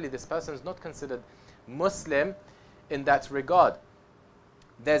necessarily. This person is not considered Muslim in that regard.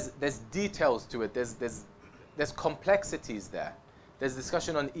 There's details to it. There's complexities there. There's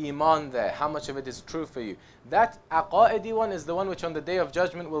discussion on Iman there. How much of it is true for you? That aqaidi one is the one which on the Day of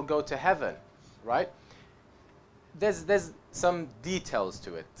Judgment will go to heaven, right? There's some details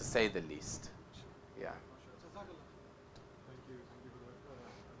to it, to say the least. Yeah.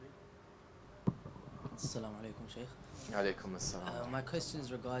 Assalamu alaikum, Sheikh. Alaikum assalam. My question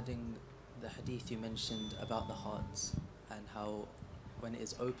is regarding the hadith you mentioned about the hearts and how when it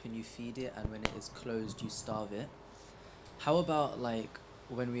is open you feed it and when it is closed you starve it. How about like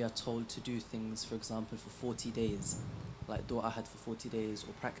when we are told to do things, for example, for 40 days, like do ahad for 40 days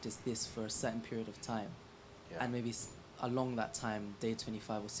or practice this for a certain period of time, and maybe along that time, day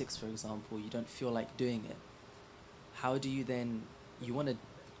 25 or 6, for example, you don't feel like doing it. How do you then, you want to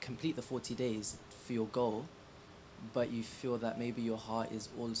complete the 40 days for your goal, but you feel that maybe your heart is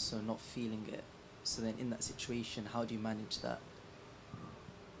also not feeling it. So then in that situation, how do you manage that?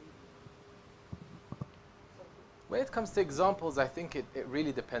 When it comes to examples, I think it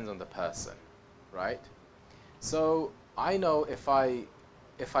really depends on the person, right? So I know if I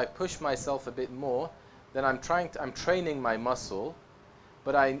push myself a bit more, then I'm training my muscle,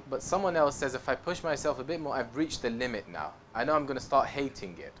 but someone else says if I push myself a bit more, I've reached the limit now. I know I'm going to start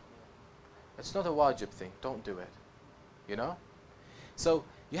hating it. It's not a wajib thing. Don't do it. You know? So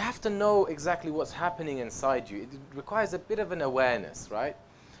you have to know exactly what's happening inside you. It requires a bit of an awareness, right?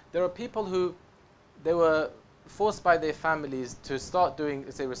 There are people who, they were forced by their families to start doing,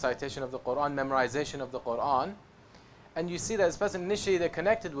 say, recitation of the Quran, memorization of the Quran, and you see that this person, initially they're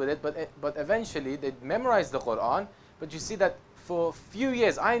connected with it, but eventually they memorize the Quran, but you see that for a few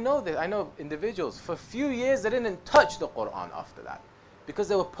years, I know individuals, for a few years they didn't touch the Quran after that, because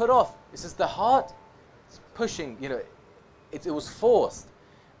they were put off. It's just the heart pushing, you know, it was forced,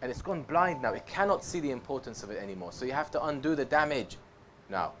 and it's gone blind now. It cannot see the importance of it anymore, so you have to undo the damage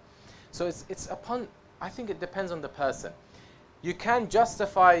now. So it's upon, I think it depends on the person. You can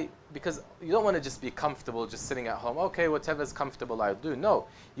justify, because you don't want to just be comfortable just sitting at home, okay, whatever's comfortable I'll do. No,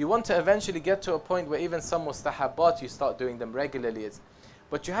 you want to eventually get to a point where even some mustahabbat, you start doing them regularly.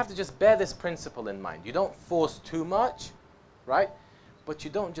 But you have to just bear this principle in mind. You don't force too much, right? But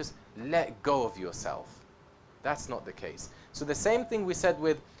you don't just let go of yourself. That's not the case. So the same thing we said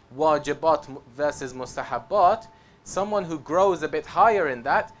with wajibat versus mustahabbat, someone who grows a bit higher in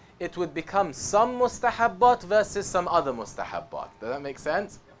that, it would become some mustahabbat versus some other mustahabbat. Does that make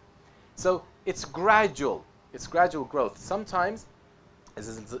sense? So it's gradual. It's gradual growth. Sometimes,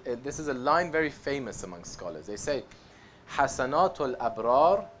 this is a line very famous among scholars. They say, Hasanatul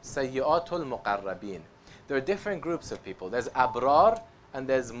abrar, sayyiatul muqarrabin. There are different groups of people. There's abrar and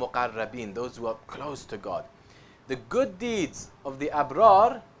there's muqarrabin, those who are close to God. The good deeds of the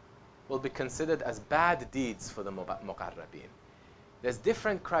abrar will be considered as bad deeds for the muqarrabin. There's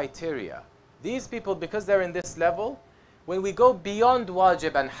different criteria. These people, because they're in this level, when we go beyond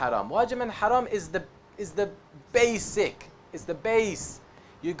wajib and haram is the basic, is the base.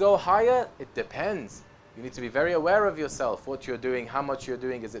 You go higher, it depends. You need to be very aware of yourself, what you're doing, how much you're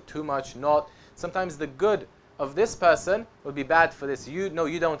doing, is it too much, not. Sometimes the good of this person will be bad for this. You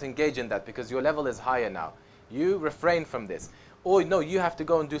don't engage in that because your level is higher now. You refrain from this. Or no, you have to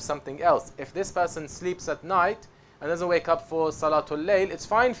go and do something else. If this person sleeps at night and doesn't wake up for Salatul Layl, it's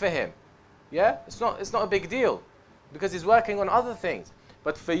fine for him. Yeah? It's not a big deal because he's working on other things.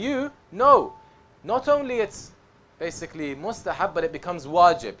 But for you, no. Not only it's basically mustahab, but it becomes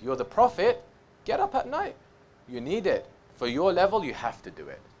wajib. You're the Prophet, get up at night. You need it. For your level, you have to do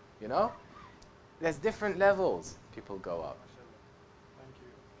it. You know? There's different levels people go up. Thank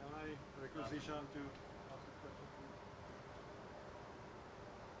you. Can I request Ishan to ask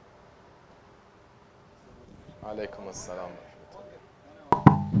a question? Alaikum assalam.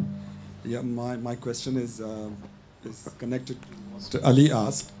 Yeah, my question is connected to Ali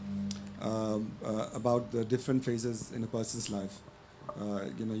asked about the different phases in a person's life.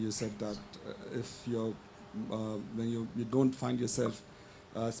 You said that if you're when you don't find yourself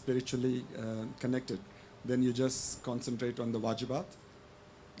spiritually connected, then you just concentrate on the wajibat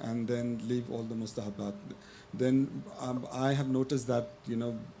and then leave all the mustahabat. Then I have noticed that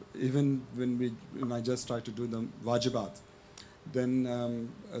even when I just try to do the wajibat, then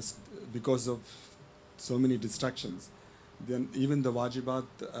because of so many distractions, then even the wajibat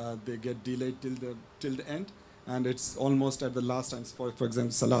they get delayed till the end, and it's almost at the last time. For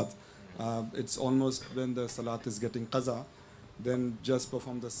example, salat, it's almost when the salat is getting qaza, then just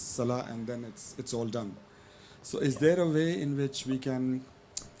perform the salah and then it's all done. So is there a way in which we can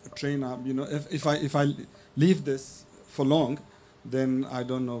train up? If I leave this for long, then I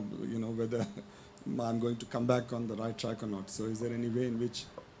don't know whether I'm going to come back on the right track or not. So is there any way in which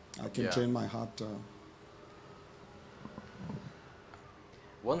I can train my heart?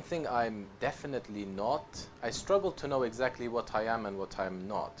 One thing I'm definitely not, I struggle to know exactly what I am and what I'm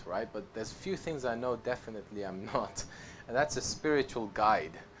not, right? But there's few things I know definitely I'm not, and that's a spiritual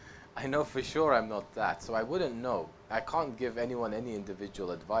guide. I know for sure I'm not that, so I wouldn't know. I can't give anyone any individual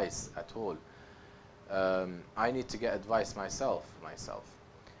advice at all. I need to get advice myself.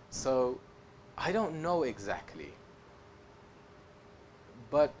 So I don't know exactly,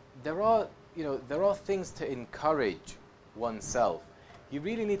 but there are things to encourage oneself. You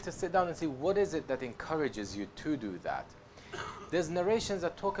really need to sit down and see what is it that encourages you to do that. There's narrations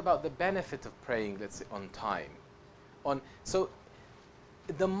that talk about the benefit of praying, let's say, on time. So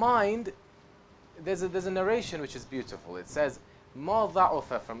the mind, there's a narration which is beautiful. It says, مَا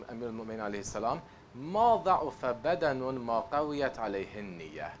ضَعُفَ from Amir al-Mu'min alayhi salam, ما ضعف بدن ما قويت عليه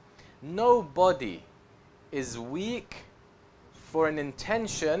النية. No body is weak for an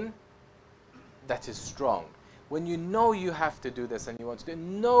intention that is strong. When you know you have to do this and you want to do it,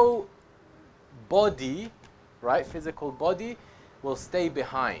 no body, right, physical body, will stay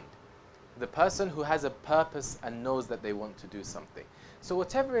behind. The person who has a purpose and knows that they want to do something. So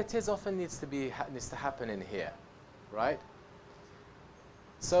whatever it is often needs to happen in here, right?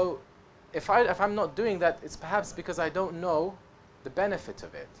 So if I'm not doing that, it's perhaps because I don't know the benefit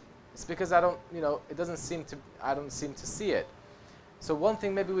of it. It's because I don't seem to see it. So one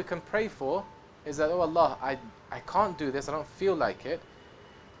thing maybe we can pray for is that, oh Allah, I can't do this, I don't feel like it,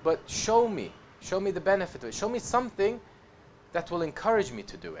 but show me the benefit of it. Show me something that will encourage me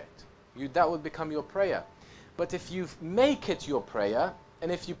to do it. That will become your prayer. But if you make it your prayer,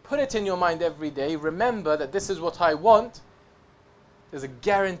 and if you put it in your mind every day, remember that this is what I want, there's a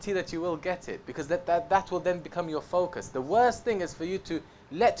guarantee that you will get it, because that will then become your focus. The worst thing is for you to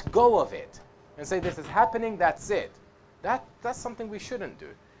let go of it and say, this is happening, that's it. That's something we shouldn't do.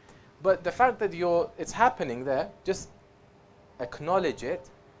 But the fact that it's happening there, just acknowledge it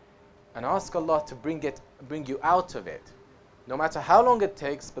and ask Allah to bring you out of it. No matter how long it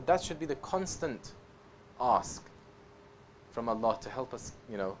takes, but that should be the constant ask from Allah to help us,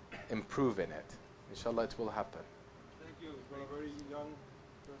 improve in it. Inshallah, it will happen. Thank you. We've got a very young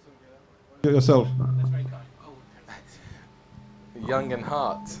person here. Yourself. That's very kind. Young in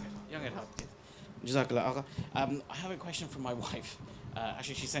heart. Young at heart. Jazakallah. I have a question from my wife.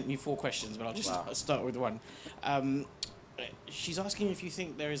 Actually, she sent me 4 questions, but I'll just start with one. She's asking if you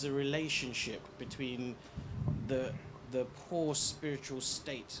think there is a relationship between the poor spiritual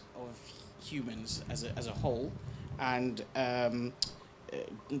state of humans as a whole, and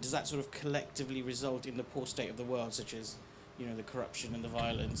does that sort of collectively result in the poor state of the world, such as the corruption and the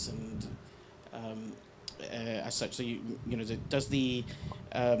violence and as such? So does the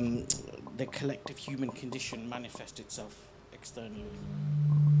collective human condition manifest itself externally?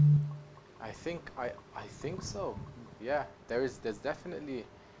 I think so. Yeah, there's definitely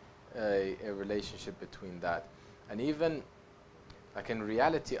a relationship between that, and even like in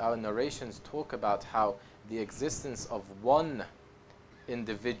reality, our narrations talk about how the existence of one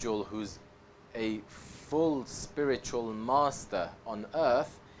individual who's a full spiritual master on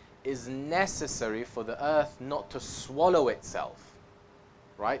earth is necessary for the earth not to swallow itself.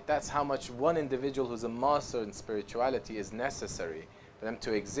 Right? That's how much one individual who's a master in spirituality is necessary for them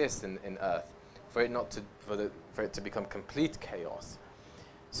to exist in earth, for it to become complete chaos.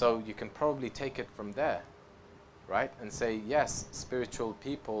 So you can probably take it from there, right? And say, yes, spiritual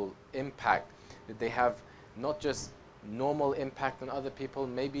people impact, that they have not just normal impact on other people,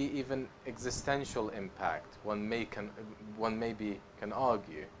 maybe even existential impact, one maybe can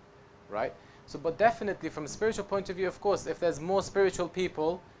argue, right? So, but definitely from a spiritual point of view, of course, if there's more spiritual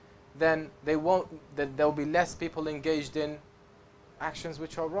people, then there'll be less people engaged in actions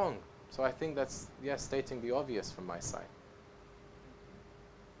which are wrong. So I think that's, yes, stating the obvious from my side.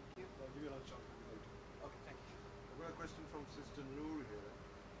 I'll give you another chance to be later. Okay, thank you. I've got a question from Sister Noor here.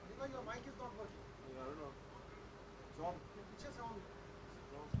 Your mic is not working. I don't know. It's on.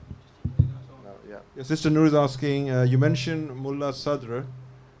 No, yeah. Yeah, Sister Noor is asking, you mentioned Mullah Sadr.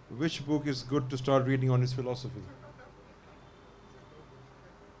 Which book is good to start reading on his philosophy?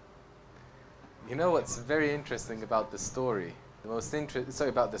 You know what's very interesting about this story?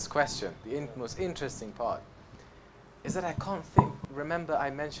 About this question, the most interesting part is that I can't remember I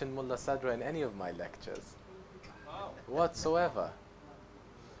mentioned Mullah Sadr in any of my lectures whatsoever.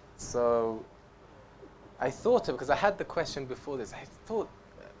 So I thought, because I had the question before this, I thought,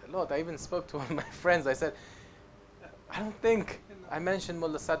 Lord, I even spoke to one of my friends. I said, I don't think I mentioned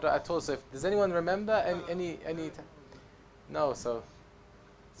Mullah Sadr at all. So does anyone remember any no, so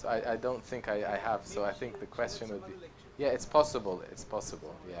I don't think I have. So I think the question would be, yeah, it's possible. It's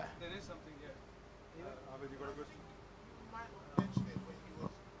possible. Yeah. There is something here. Ahmed, you got a question? You might have mentioned it when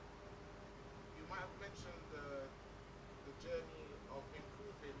you might have mentioned the journey of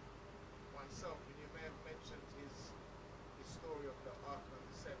improving oneself, and you may have mentioned his story of the arc and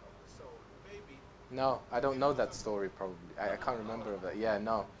descent of the soul. Maybe. No, I don't know that story. Probably I can't remember of it. Yeah,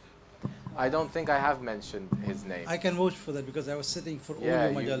 no. I don't think I have mentioned his name. I can vouch for that because I was sitting for all Yeah,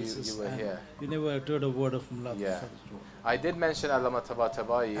 your you majalises were here. you never heard a word of Mullah. Yeah. I did mention Allama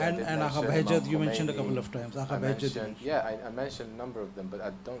Tabatabai. And Agha Bahjat you mentioned a couple of times. Agha Bahjat you Yeah, I mentioned a number of them, but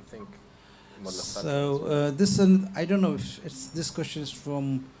I don't think Mullah Sadr. So I don't know if this question is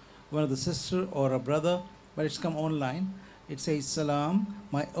from one of the sister or a brother, but it's come online. It says, Salam,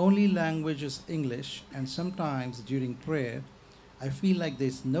 my only language is English, and sometimes during prayer I feel like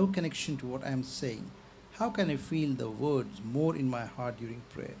there's no connection to what I'm saying. How can I feel the words more in my heart during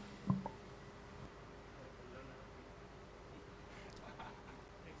prayer?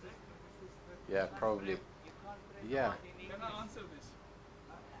 Yeah, probably. Yeah. Can I answer this?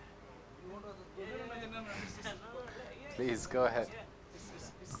 Please go ahead.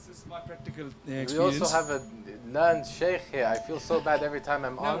 This is my practical We experience. also have a learned Sheikh here. I feel so bad every time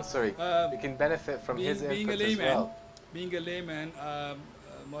I'm No, answering. We can benefit from his being a input as layman, well. being a layman,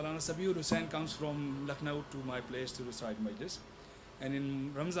 Maulana Sabir Hussain comes from Lucknow to my place to recite Majlis. And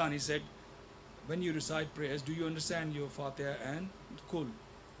in Ramzan he said, when you recite prayers, do you understand your Fatiha and Kul?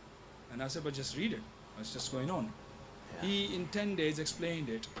 And I said, but just read it. What's just going on? Yeah. He in 10 days explained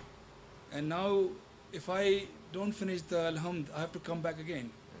it. And now if I don't finish the Alhamd, I have to come back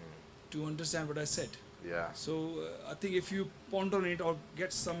again to understand what I said. Yeah. So I think if you ponder on it or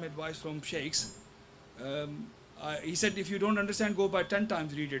get some advice from sheikhs, he said if you don't understand, go by 10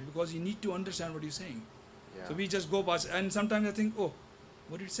 times read it, because you need to understand what you're saying. Yeah. So we just go past, and sometimes I think, oh,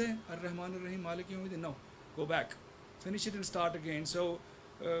 what did it say? Ar-Rahman Ar-Rahim, Malik Yawmiddin. No, go back, finish it and start again. So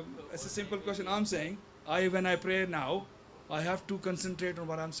it's a simple question I'm saying. When I pray now, I have to concentrate on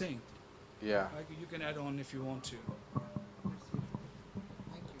what I'm saying. Yeah. You can add on if you want to.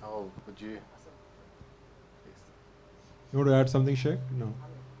 Oh, would you? You want to add something, Sheikh? No.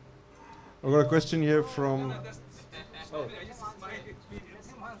 I've got a question here from.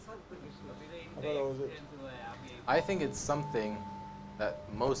 I think it's something that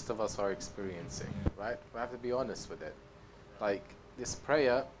most of us are experiencing, right? We have to be honest with it. Like this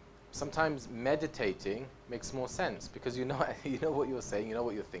prayer, sometimes meditating makes more sense because you know what you're saying, you know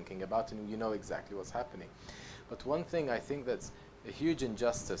what you're thinking about, and you know exactly what's happening. But one thing I think that's a huge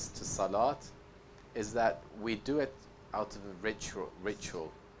injustice to Salat is that we do it out of a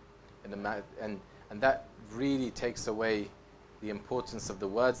ritual, and that really takes away the importance of the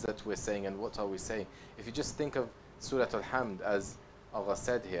words that we're saying and what are we saying. If you just think of Surah Al-Hamd, as Allah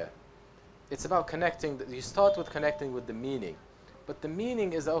said here, it's about connecting. You start with connecting with the meaning, but the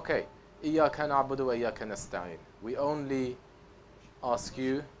meaning is okay. إِيَّاكَ نَعْبُدُ وَإِيَّاكَ نَسْتَعِينُ. We only ask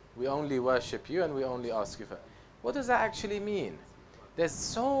you, we only worship you, and we only ask you for. What does that actually mean? There's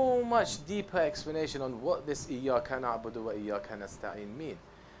so much deeper explanation on what this إِيَّاكَ نَعْبُدُ وَإِيَّاكَ نَسْتَعِينُ mean.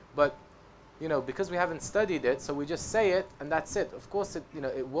 But because we haven't studied it, so we just say it and that's it. Of course, it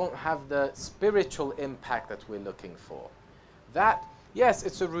won't have the spiritual impact that we're looking for. That, yes,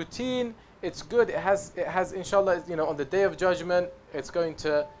 it's a routine. It's good. It has inshallah, on the day of judgment, it's going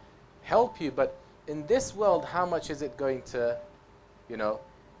to help you. But in this world, how much is it going to,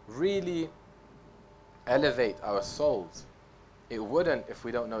 really elevate our souls? It wouldn't if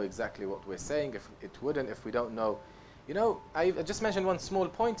we don't know exactly what we're saying. It wouldn't if we don't know. I just mentioned one small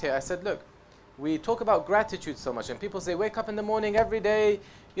point here. I said, look, we talk about gratitude so much, and people say, wake up in the morning every day,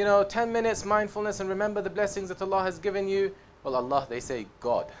 10 minutes mindfulness and remember the blessings that Allah has given you. Well, Allah, they say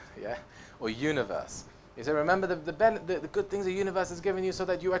God, yeah, or universe. They say, remember the good things the universe has given you so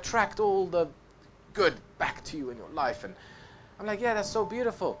that you attract all the good back to you in your life. And I'm like, yeah, that's so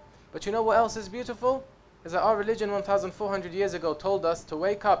beautiful. But you know what else is beautiful? Is that our religion 1,400 years ago told us to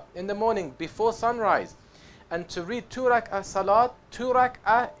wake up in the morning before sunrise and to read 2 rak'ah salat, 2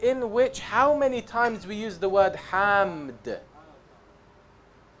 rak'ah in which how many times we use the word hamd,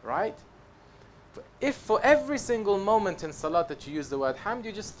 right? If for every single moment in salat that you use the word hamd,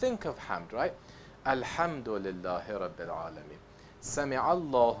 you just think of hamd, right? Alhamdulillahi Rabbil Alameen.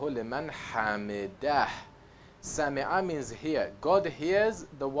 Sami'allahu liman hamidah. Sami'a means hear. God hears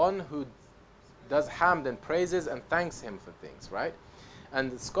the one who does hamd and praises and thanks him for things, right? And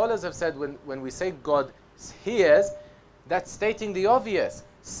the scholars have said when we say God hears, that's stating the obvious.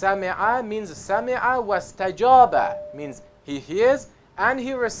 Sami'a means sami'a wastajaba, means he hears and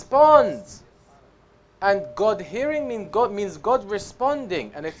he responds. And God hearing means God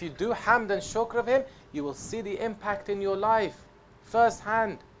responding. And if you do hamd and shukr of him, you will see the impact in your life, first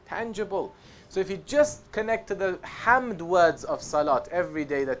hand, tangible. So if you just connect to the hamd words of salat every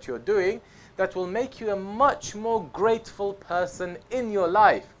day that you're doing, that will make you a much more grateful person in your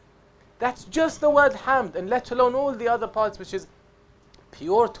life. That's just the word hamd, and let alone all the other parts, which is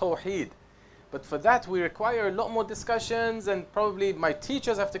pure tawheed. But for that we require a lot more discussions, and probably my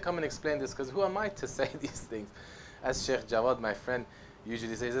teachers have to come and explain this, because who am I to say these things? As Sheikh Jawad, my friend,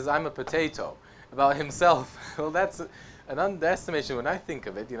 usually says, I'm a potato, about himself. Well, that's an underestimation when I think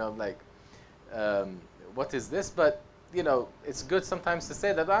of it, like, what is this? But, it's good sometimes to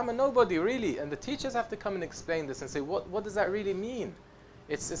say that I'm a nobody, really. And the teachers have to come and explain this and say, what does that really mean?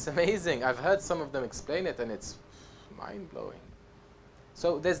 It's amazing. I've heard some of them explain it, and it's mind-blowing.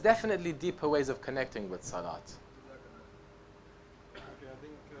 So there's definitely deeper ways of connecting with salat.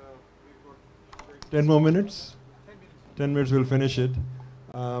 10 more minutes? 10 minutes, we'll finish it.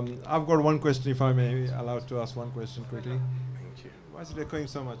 I've got one question, if I may, allowed to ask one question quickly. Thank you. Why is it echoing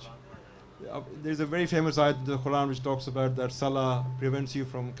so much? There's a very famous ayat in the Quran which talks about that salah prevents you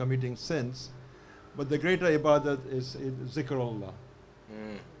from committing sins, but the greater ibadat is zikrullah.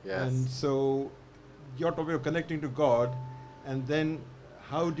 Yes. And so you're talking about connecting to God, and then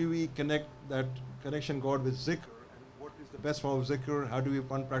how do we connect that connection God with zikr? And what is the best form of zikr? How do we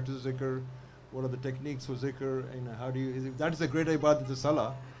one practice zikr? What are the techniques for zikr? And how do you, if that is the greater ibadat, the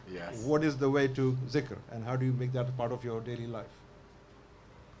salah, yes, what is the way to zikr? And how do you make that a part of your daily life?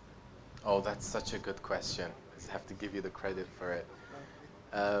 Oh, that's such a good question. I just have to give you the credit for it.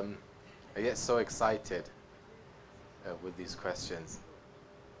 I get so excited with these questions.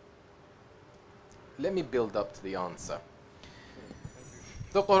 Let me build up to the answer.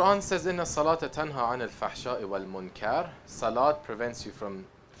 The Quran says, "Inna salata tanha an al-fahsha'i wal-munkar." Salat prevents you from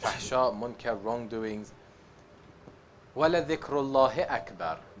fahsha, munkar, wrongdoings. "Wala dhikrullahi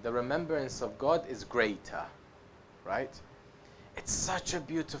akbar." The remembrance of God is greater, right? It's such a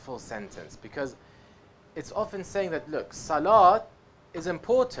beautiful sentence because it's often saying that, look, salat is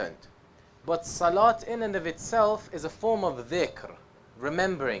important, but salat in and of itself is a form of dhikr,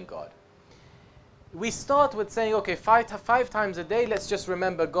 remembering God. We start with saying, okay, five times a day, let's just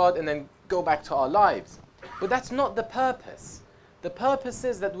remember God and then go back to our lives. But that's not the purpose. The purpose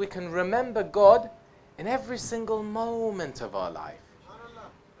is that we can remember God in every single moment of our life.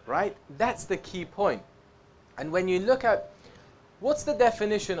 Right? That's the key point. And when you look at, what's the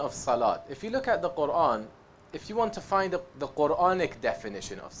definition of salat? If you look at the Quran, if you want to find the Quranic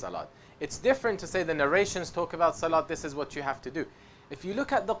definition of salat, it's different to say the narrations talk about salat, this is what you have to do. If you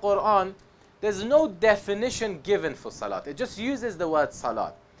look at the Quran, there's no definition given for salat. It just uses the word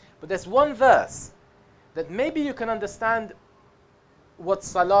salat. But there's one verse that maybe you can understand what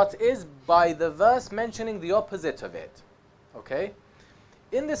salat is by the verse mentioning the opposite of it. Okay?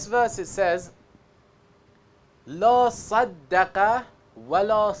 In this verse it says, La saddaqa wa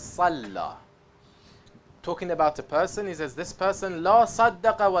la salla. Talking about a person, he says, this person, La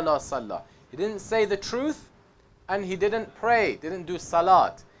saddaqa wa la salla. He didn't say the truth and he didn't pray, didn't do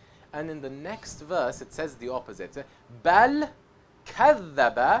salat. And in the next verse, it says the opposite. Bal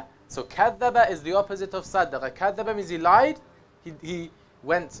kadhaba. So kadhaba is the opposite of saddaqa. Kadhaba means he lied. He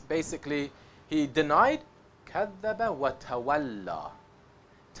went, basically, he denied. Kadhaba wa tawalla.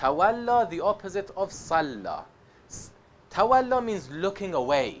 Tawalla, the opposite of salla. Tawalla means looking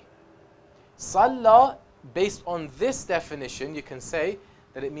away. Salla, based on this definition, you can say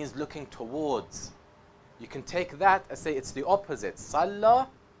that it means looking towards. You can take that and say it's the opposite. Salla,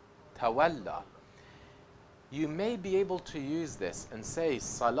 tawalla. You may be able to use this and say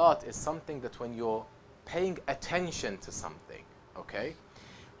salat is something that when you're paying attention to something, okay?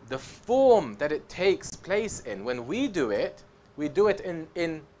 The form that it takes place in, when we do it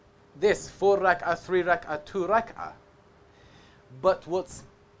in this 4 rak'ah, 3 rak'ah, 2 rak'ah. But what's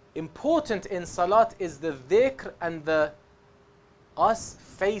important in salat is the dhikr and the us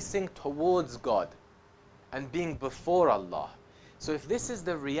facing towards God and being before Allah. So if this is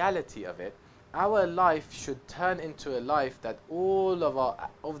the reality of it, our life should turn into a life that all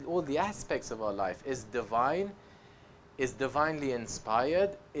the aspects of our life is divine, is divinely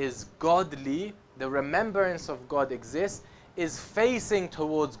inspired, is godly, the remembrance of God exists, is facing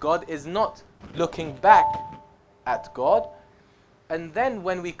towards God, is not looking back at God. And then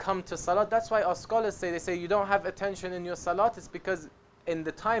when we come to salat, that's why our scholars say, they say you don't have attention in your salat, it's because in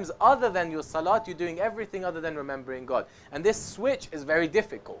the times other than your salat, you're doing everything other than remembering God. And this switch is very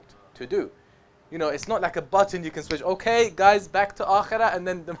difficult to do. You know, it's not like a button you can switch. Okay, guys, back to akhirah, and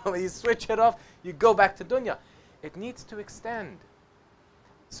then the moment you switch it off, you go back to dunya. It needs to extend.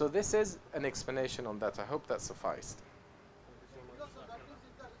 So this is an explanation on that. I hope that sufficed.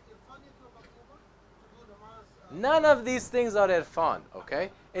 None of these things are irfan,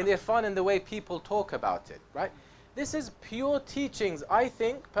 okay? In irfan, in the way people talk about it, right? This is pure teachings. I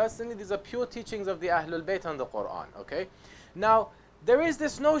think, personally, these are pure teachings of the Ahlul Bayt and the Quran, okay? Now, there is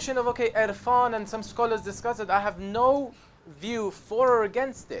this notion of, okay, irfan, and some scholars discuss it. I have no view for or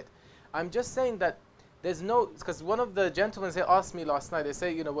against it. I'm just saying that there's no, because one of the gentlemen asked me last night, they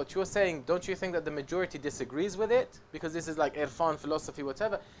say, you know, what you're saying, don't you think that the majority disagrees with it? Because this is like irfan, philosophy,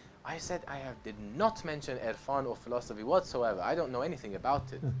 whatever. I said did not mention irfan or philosophy whatsoever. I don't know anything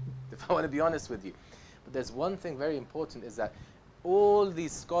about it, if I want to be honest with you. But there's one thing very important, is that all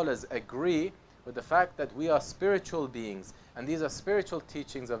these scholars agree with the fact that we are spiritual beings, and these are spiritual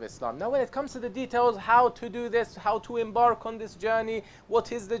teachings of Islam. Now when it comes to the details, how to do this, how to embark on this journey,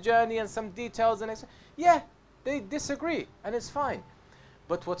 what is the journey, and some details, and yeah, they disagree, and it's fine.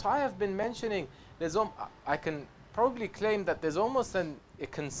 But what I have been mentioning, I can probably claim that there's almost a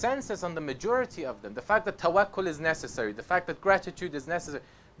consensus on the majority of them. The fact that tawakkul is necessary, the fact that gratitude is necessary.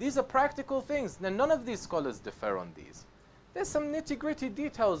 These are practical things. Now, none of these scholars differ on these. There's some nitty-gritty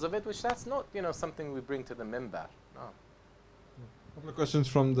details of it, which that's not, something we bring to the minbar. No. A couple of questions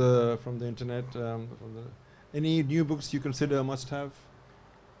from the internet. Any new books you consider a must-have?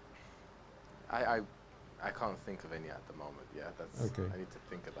 I can't think of any at the moment. Yeah, Okay. I need to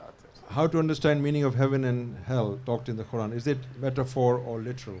think about it. How to understand meaning of heaven and hell talked in the Quran? Is it metaphor or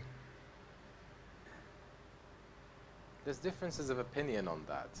literal? There's differences of opinion on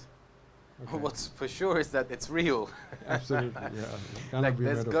that. Okay. What's for sure is that it's real. Absolutely, yeah. Cannot Like be a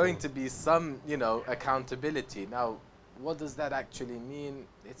there's metaphor. going to be some, accountability. Now, what does that actually mean?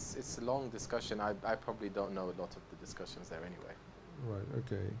 It's a long discussion. I probably don't know a lot of the discussions there anyway. Right,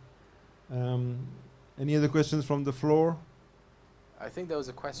 okay. Any other questions from the floor? I think there was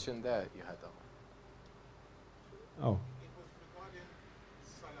a question there you had. Oh.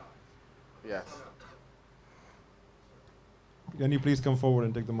 Yes. Can you please come forward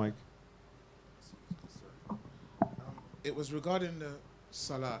and take the mic? It was regarding the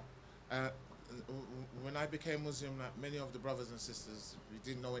salah. When I became Muslim, like many of the brothers and sisters, we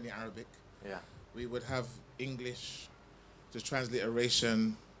didn't know any Arabic. Yeah. We would have English, the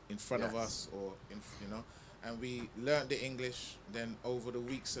transliteration in front of Yes. us, or and we learned the English. Then over the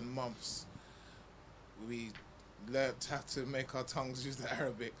weeks and months, we learned how to make our tongues use the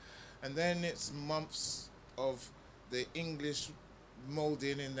Arabic, and then it's months of the English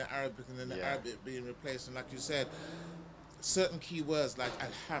molding in the Arabic, and then the Arabic being replaced. And like you said, certain key words like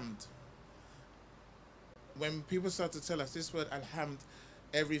alhamd. When people start to tell us this word alhamd,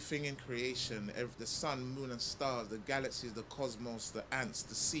 everything in creation, the sun, moon and stars, the galaxies, the cosmos, the ants,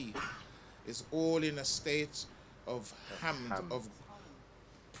 the sea, is all in a state of hamd, of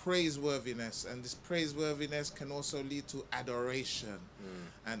praiseworthiness. And this praiseworthiness can also lead to adoration.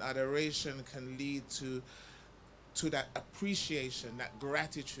 And adoration can lead to that appreciation, that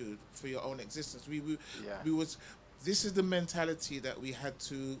gratitude for your own existence. This is the mentality that we had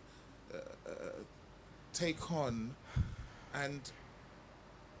to take on, and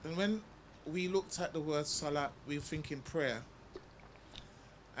when we looked at the word salah, we were thinking prayer.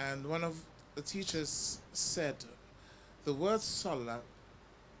 And one of the teachers said, the word salah,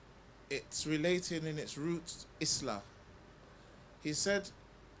 it's related in its roots Islah. He said,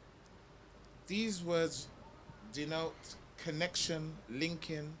 these words denote connection,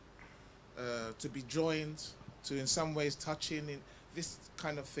 linking, to be joined, to in some ways touching, in this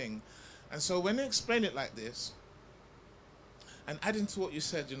kind of thing. And so when they explain it like this, and adding to what you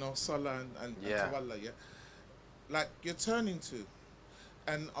said, salah and tawalla, like you're turning to,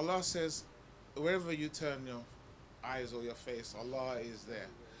 and Allah says, wherever you turn your eyes or your face, Allah is there.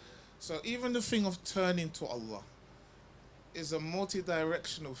 So even the thing of turning to Allah is a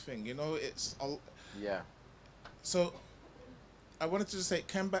multi-directional thing, it's so I wanted to say,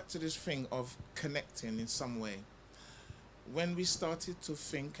 came back to this thing of connecting in some way. When we started to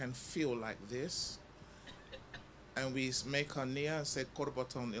think and feel like this, and we make our niyyah and say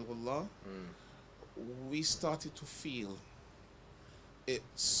qurbatan ilallah, we started to feel. It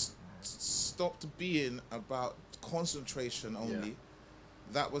stopped being about concentration only.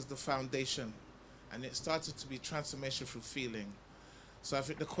 That was the foundation, and it started to be transformation through feeling. So I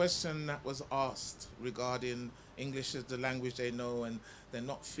think the question that was asked regarding English is the language they know and they're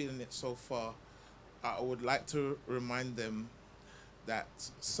not feeling it so far, I would like to remind them that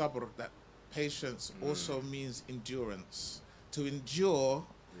sabr, that patience, also means endurance. To endure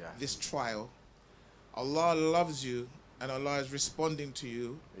this trial. Allah loves you and Allah is responding to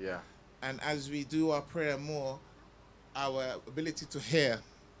you. And as we do our prayer more, our ability to hear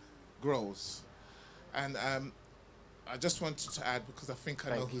grows. And I just wanted to add, because I think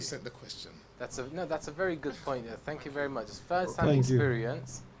I know who sent the question. That's a very good point. Thank you very much. It's first-hand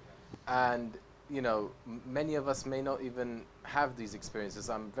experience, and many of us may not even have these experiences.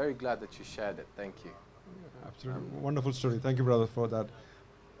 I'm very glad that you shared it. Thank you. Absolutely. Wonderful story. Thank you, brother, for that.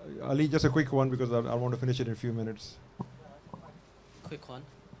 Ali, just a quick one, because I want to finish it in a few minutes. Quick one.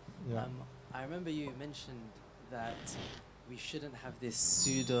 Yeah. I remember you mentioned that we shouldn't have this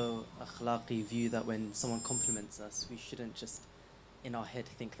pseudo-akhlaqi view that when someone compliments us, we shouldn't just in our head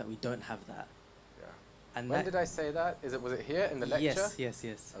think that we don't have that. Yeah. And when did I say that? Was it here in the lecture? Yes.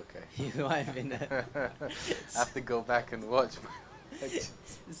 Okay. You might have been. I have to go back and watch my lectures.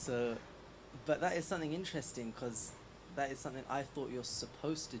 So, but that is something interesting, because that is something I thought you're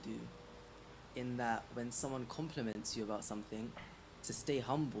supposed to do, in that when someone compliments you about something, to stay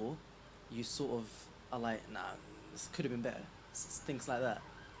humble, you sort of are like, nah, this could have been better. things like that,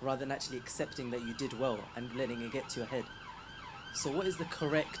 rather than actually accepting that you did well and letting it get to your head. So what is the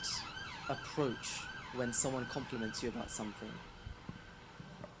correct approach when someone compliments you about something?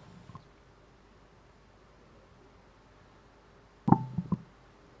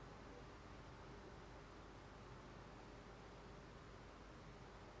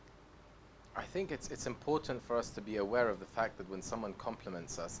 I think it's important for us to be aware of the fact that when someone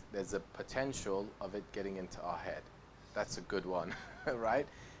compliments us, there's a potential of it getting into our head. That's a good one, right?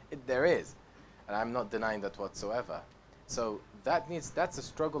 There is, and I'm not denying that whatsoever. So that's a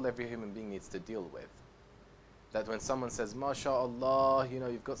struggle every human being needs to deal with. That when someone says, MashaAllah, you know,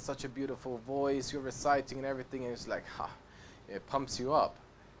 you've got such a beautiful voice, you're reciting and everything, and it's like, it pumps you up.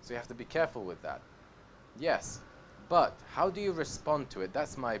 So you have to be careful with that. Yes, but how do you respond to it?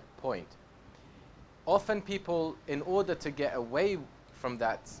 That's my point. Often people, in order to get away from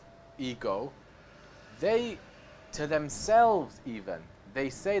that ego, they, to themselves even, they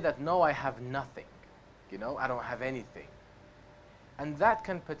say that, no, I have nothing. You know, I don't have anything. And that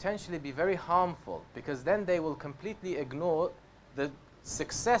can potentially be very harmful, because then they will completely ignore the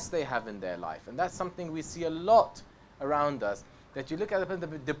success they have in their life. And that's something we see a lot around us, that you look at them and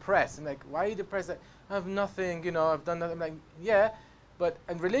they're depressed, and like, why are you depressed? Like, I have nothing, you know, I've done nothing. I'm like, yeah. But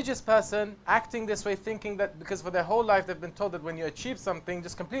a religious person acting this way, thinking that because for their whole life they've been told that when you achieve something,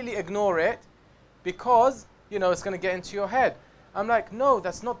 just completely ignore it because, you know, it's going to get into your head. I'm like, no,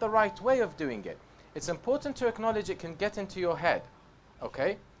 that's not the right way of doing it. It's important to acknowledge it can get into your head,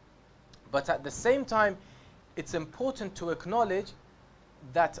 okay? But at the same time, it's important to acknowledge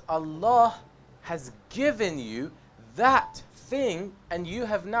that Allah has given you that thing, and you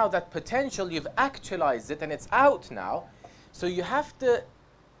have now that potential, you've actualized it and it's out now. So you have to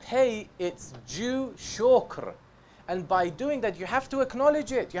pay its due shukr. And by doing that, you have to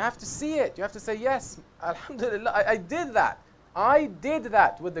acknowledge it. You have to see it. You have to say, yes, alhamdulillah, I did that. I did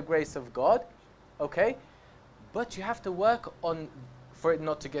that with the grace of God. Okay? But you have to work on, for it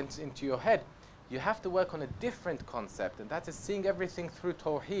not to get into your head, you have to work on a different concept. And that is seeing everything through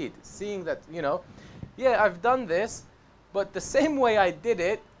Tawheed. Seeing that, you know, yeah, I've done this, but the same way I did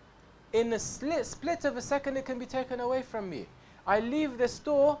it, in a split of a second, it can be taken away from me. I leave this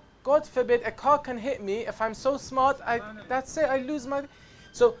door, God forbid, a car can hit me. If I'm so smart, that's it, I lose my...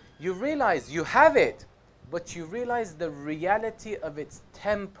 So you realize you have it, but you realize the reality of its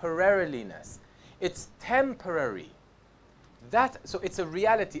temporariness. It's temporary. So it's a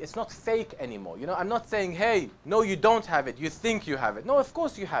reality. It's not fake anymore. You know, I'm not saying, hey, no, you don't have it. You think you have it. No, of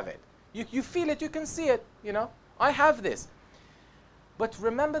course you have it. You feel it, you can see it, you know. I have this. But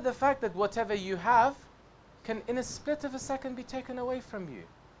remember the fact that whatever you have can in a split of a second be taken away from you.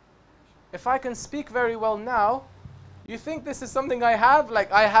 If I can speak very well now, you think this is something I have,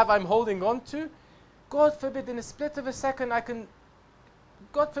 like I'm holding on to? God forbid, in a split of a second I can,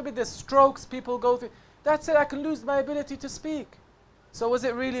 God forbid, the strokes people go through, that's it, I can lose my ability to speak. So was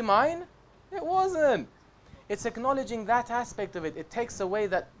it really mine? It wasn't. It's acknowledging that aspect of it. It takes away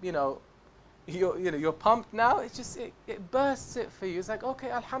that, you know, you're pumped now. It's just, it bursts it for you. It's like, okay,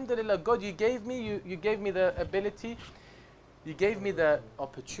 alhamdulillah, God, you gave me the ability, you gave me the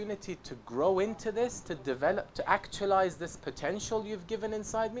opportunity to grow into this, to develop, to actualize this potential you've given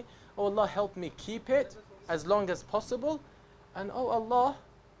inside me. Oh Allah, help me keep it as long as possible. And oh Allah,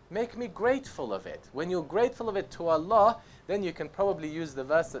 make me grateful of it. When you're grateful of it to Allah, then you can probably use the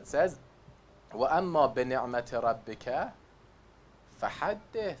verse that says, وَأَمَّا بِنِعْمَةِ رَبِّكَ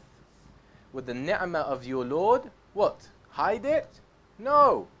فَحَدِّثْ. With the ni'mah of your Lord, what? Hide it?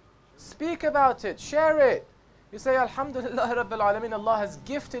 No. Speak about it. Share it. You say, Alhamdulillah Rabbil Alameen, Allah has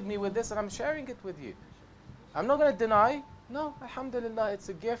gifted me with this and I'm sharing it with you. I'm not going to deny. No, Alhamdulillah, it's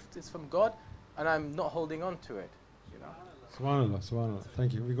a gift. It's from God and I'm not holding on to it. You know? Subhanallah, subhanallah.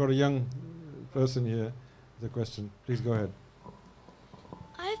 Thank you. We've got a young person here with a question. Please go ahead.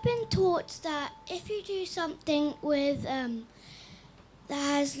 I've been taught that if you do something with that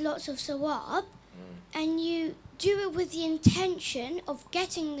has lots of sawab, and you do it with the intention of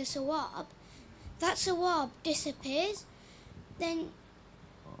getting the sawab, that sawab disappears. Then,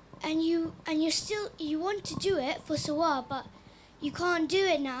 and you want to do it for sawab, but you can't do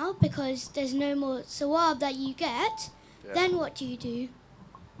it now because there's no more sawab that you get. Yeah. Then what do you do?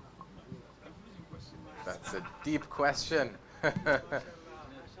 That's a deep question.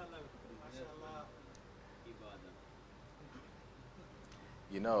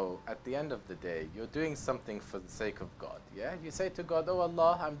 You know, at the end of the day, you're doing something for the sake of God, yeah? You say to God, oh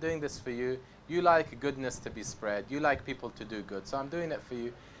Allah, I'm doing this for you. You like goodness to be spread. You like people to do good, so I'm doing it for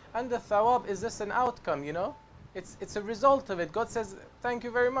you. And the thawab is just an outcome, you know? It's a result of it. God says, thank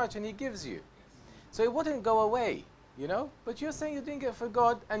you very much, and He gives you. So it wouldn't go away. you know. But you're saying you're doing it for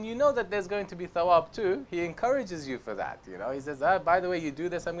God, and you know that there's going to be thawab too. He encourages you for that, you know. He says, by the way, you do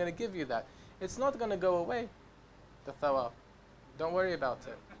this, I'm going to give you that. It's not going to go away, the thawab. Don't worry about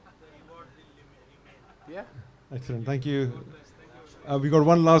it. Yeah. Excellent. Thank you. We got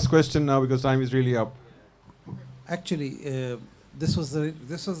one last question now because time is really up. Actually, this was the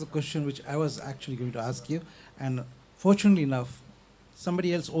question which I was actually going to ask you, and fortunately enough,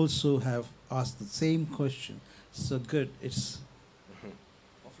 somebody else also have asked the same question. So good, it's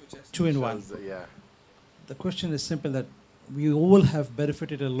 2 in 1. Yeah. The question is simple, that we all have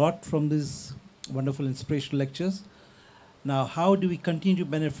benefited a lot from these wonderful inspirational lectures. Now, how do we continue to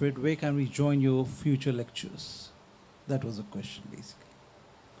benefit? Where can we join your future lectures? That was the question, basically.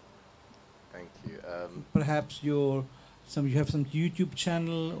 Thank you. Perhaps you have some YouTube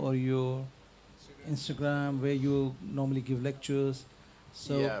channel or your Instagram where you normally give lectures.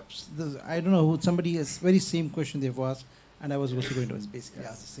 So Yeah. I don't know, somebody has very same question they've asked, and I was also going to basically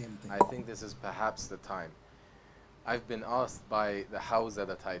ask the same thing. I think this is perhaps the time. I've been asked by the Hausa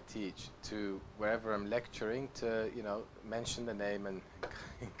that I teach to, wherever I'm lecturing, to, you know, mention the name and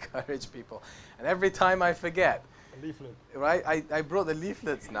encourage people. And every time I forget. A leaflet. Right? I brought the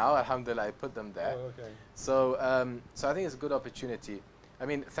leaflets now, alhamdulillah, I put them there. Oh, okay. So, so I think it's a good opportunity. I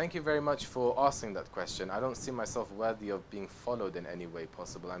mean, thank you very much for asking that question. I don't see myself worthy of being followed in any way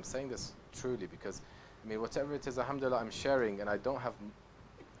possible. I'm saying this truly because, I mean, whatever it is, alhamdulillah, I'm sharing, and I don't have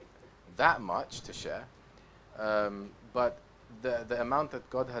that much to share. But the amount that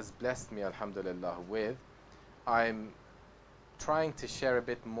God has blessed me, alhamdulillah, with, I'm trying to share a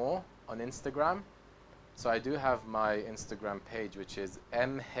bit more on Instagram. So I do have my Instagram page, which is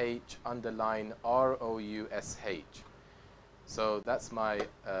MH_ROUSH. So that's my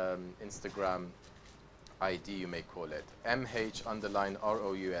Instagram ID, you may call it, MH_ROUSH.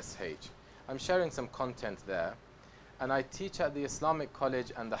 I'm sharing some content there. And I teach at the Islamic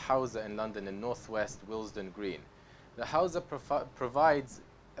College and the Hausa in London in Northwest Willesden Green. The Hausa provides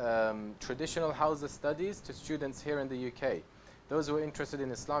traditional Hausa studies to students here in the UK. Those who are interested in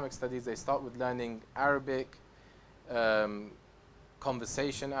Islamic studies, they start with learning Arabic,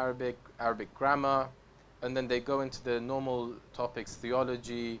 conversation Arabic, Arabic grammar, and then they go into the normal topics,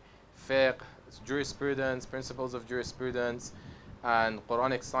 theology, fiqh, jurisprudence, principles of jurisprudence, and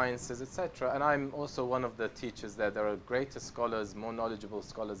Quranic sciences, etc. And I'm also one of the teachers there. There are greater scholars, more knowledgeable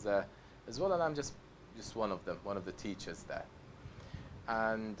scholars there as well, and I'm just one of them, one of the teachers there.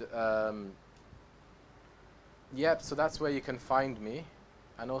 And yep, so that's where you can find me,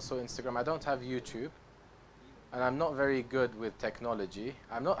 and also Instagram. I don't have YouTube, and I'm not very good with technology.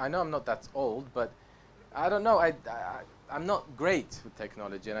 I know I'm not that old, but I don't know. I'm not great with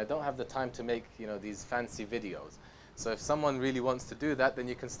technology, and I don't have the time to make, you know, these fancy videos. So if someone really wants to do that, then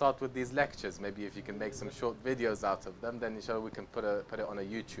you can start with these lectures. Maybe if you can make some short videos out of them, then inshallah we can put it on a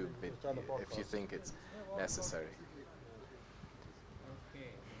YouTube vid if you think it's necessary.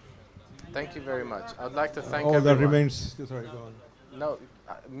 Thank you very much. I'd like to thank all everyone. that remains. Sorry, go on. No,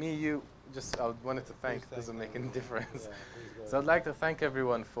 you. Just I wanted to thank. Doesn't make any difference. So I'd like to thank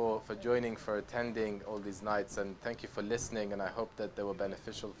everyone for joining, for attending all these nights, and thank you for listening. And I hope that they were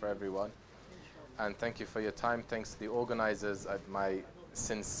beneficial for everyone. And thank you for your time. Thanks to the organizers. My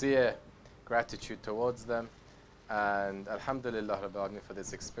sincere gratitude towards them. And alhamdulillah Rabbil Alamin for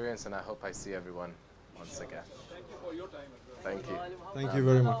this experience. And I hope I see everyone once again. Thank you for your time as well. Thank you. Thank you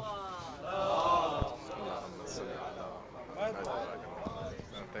very much.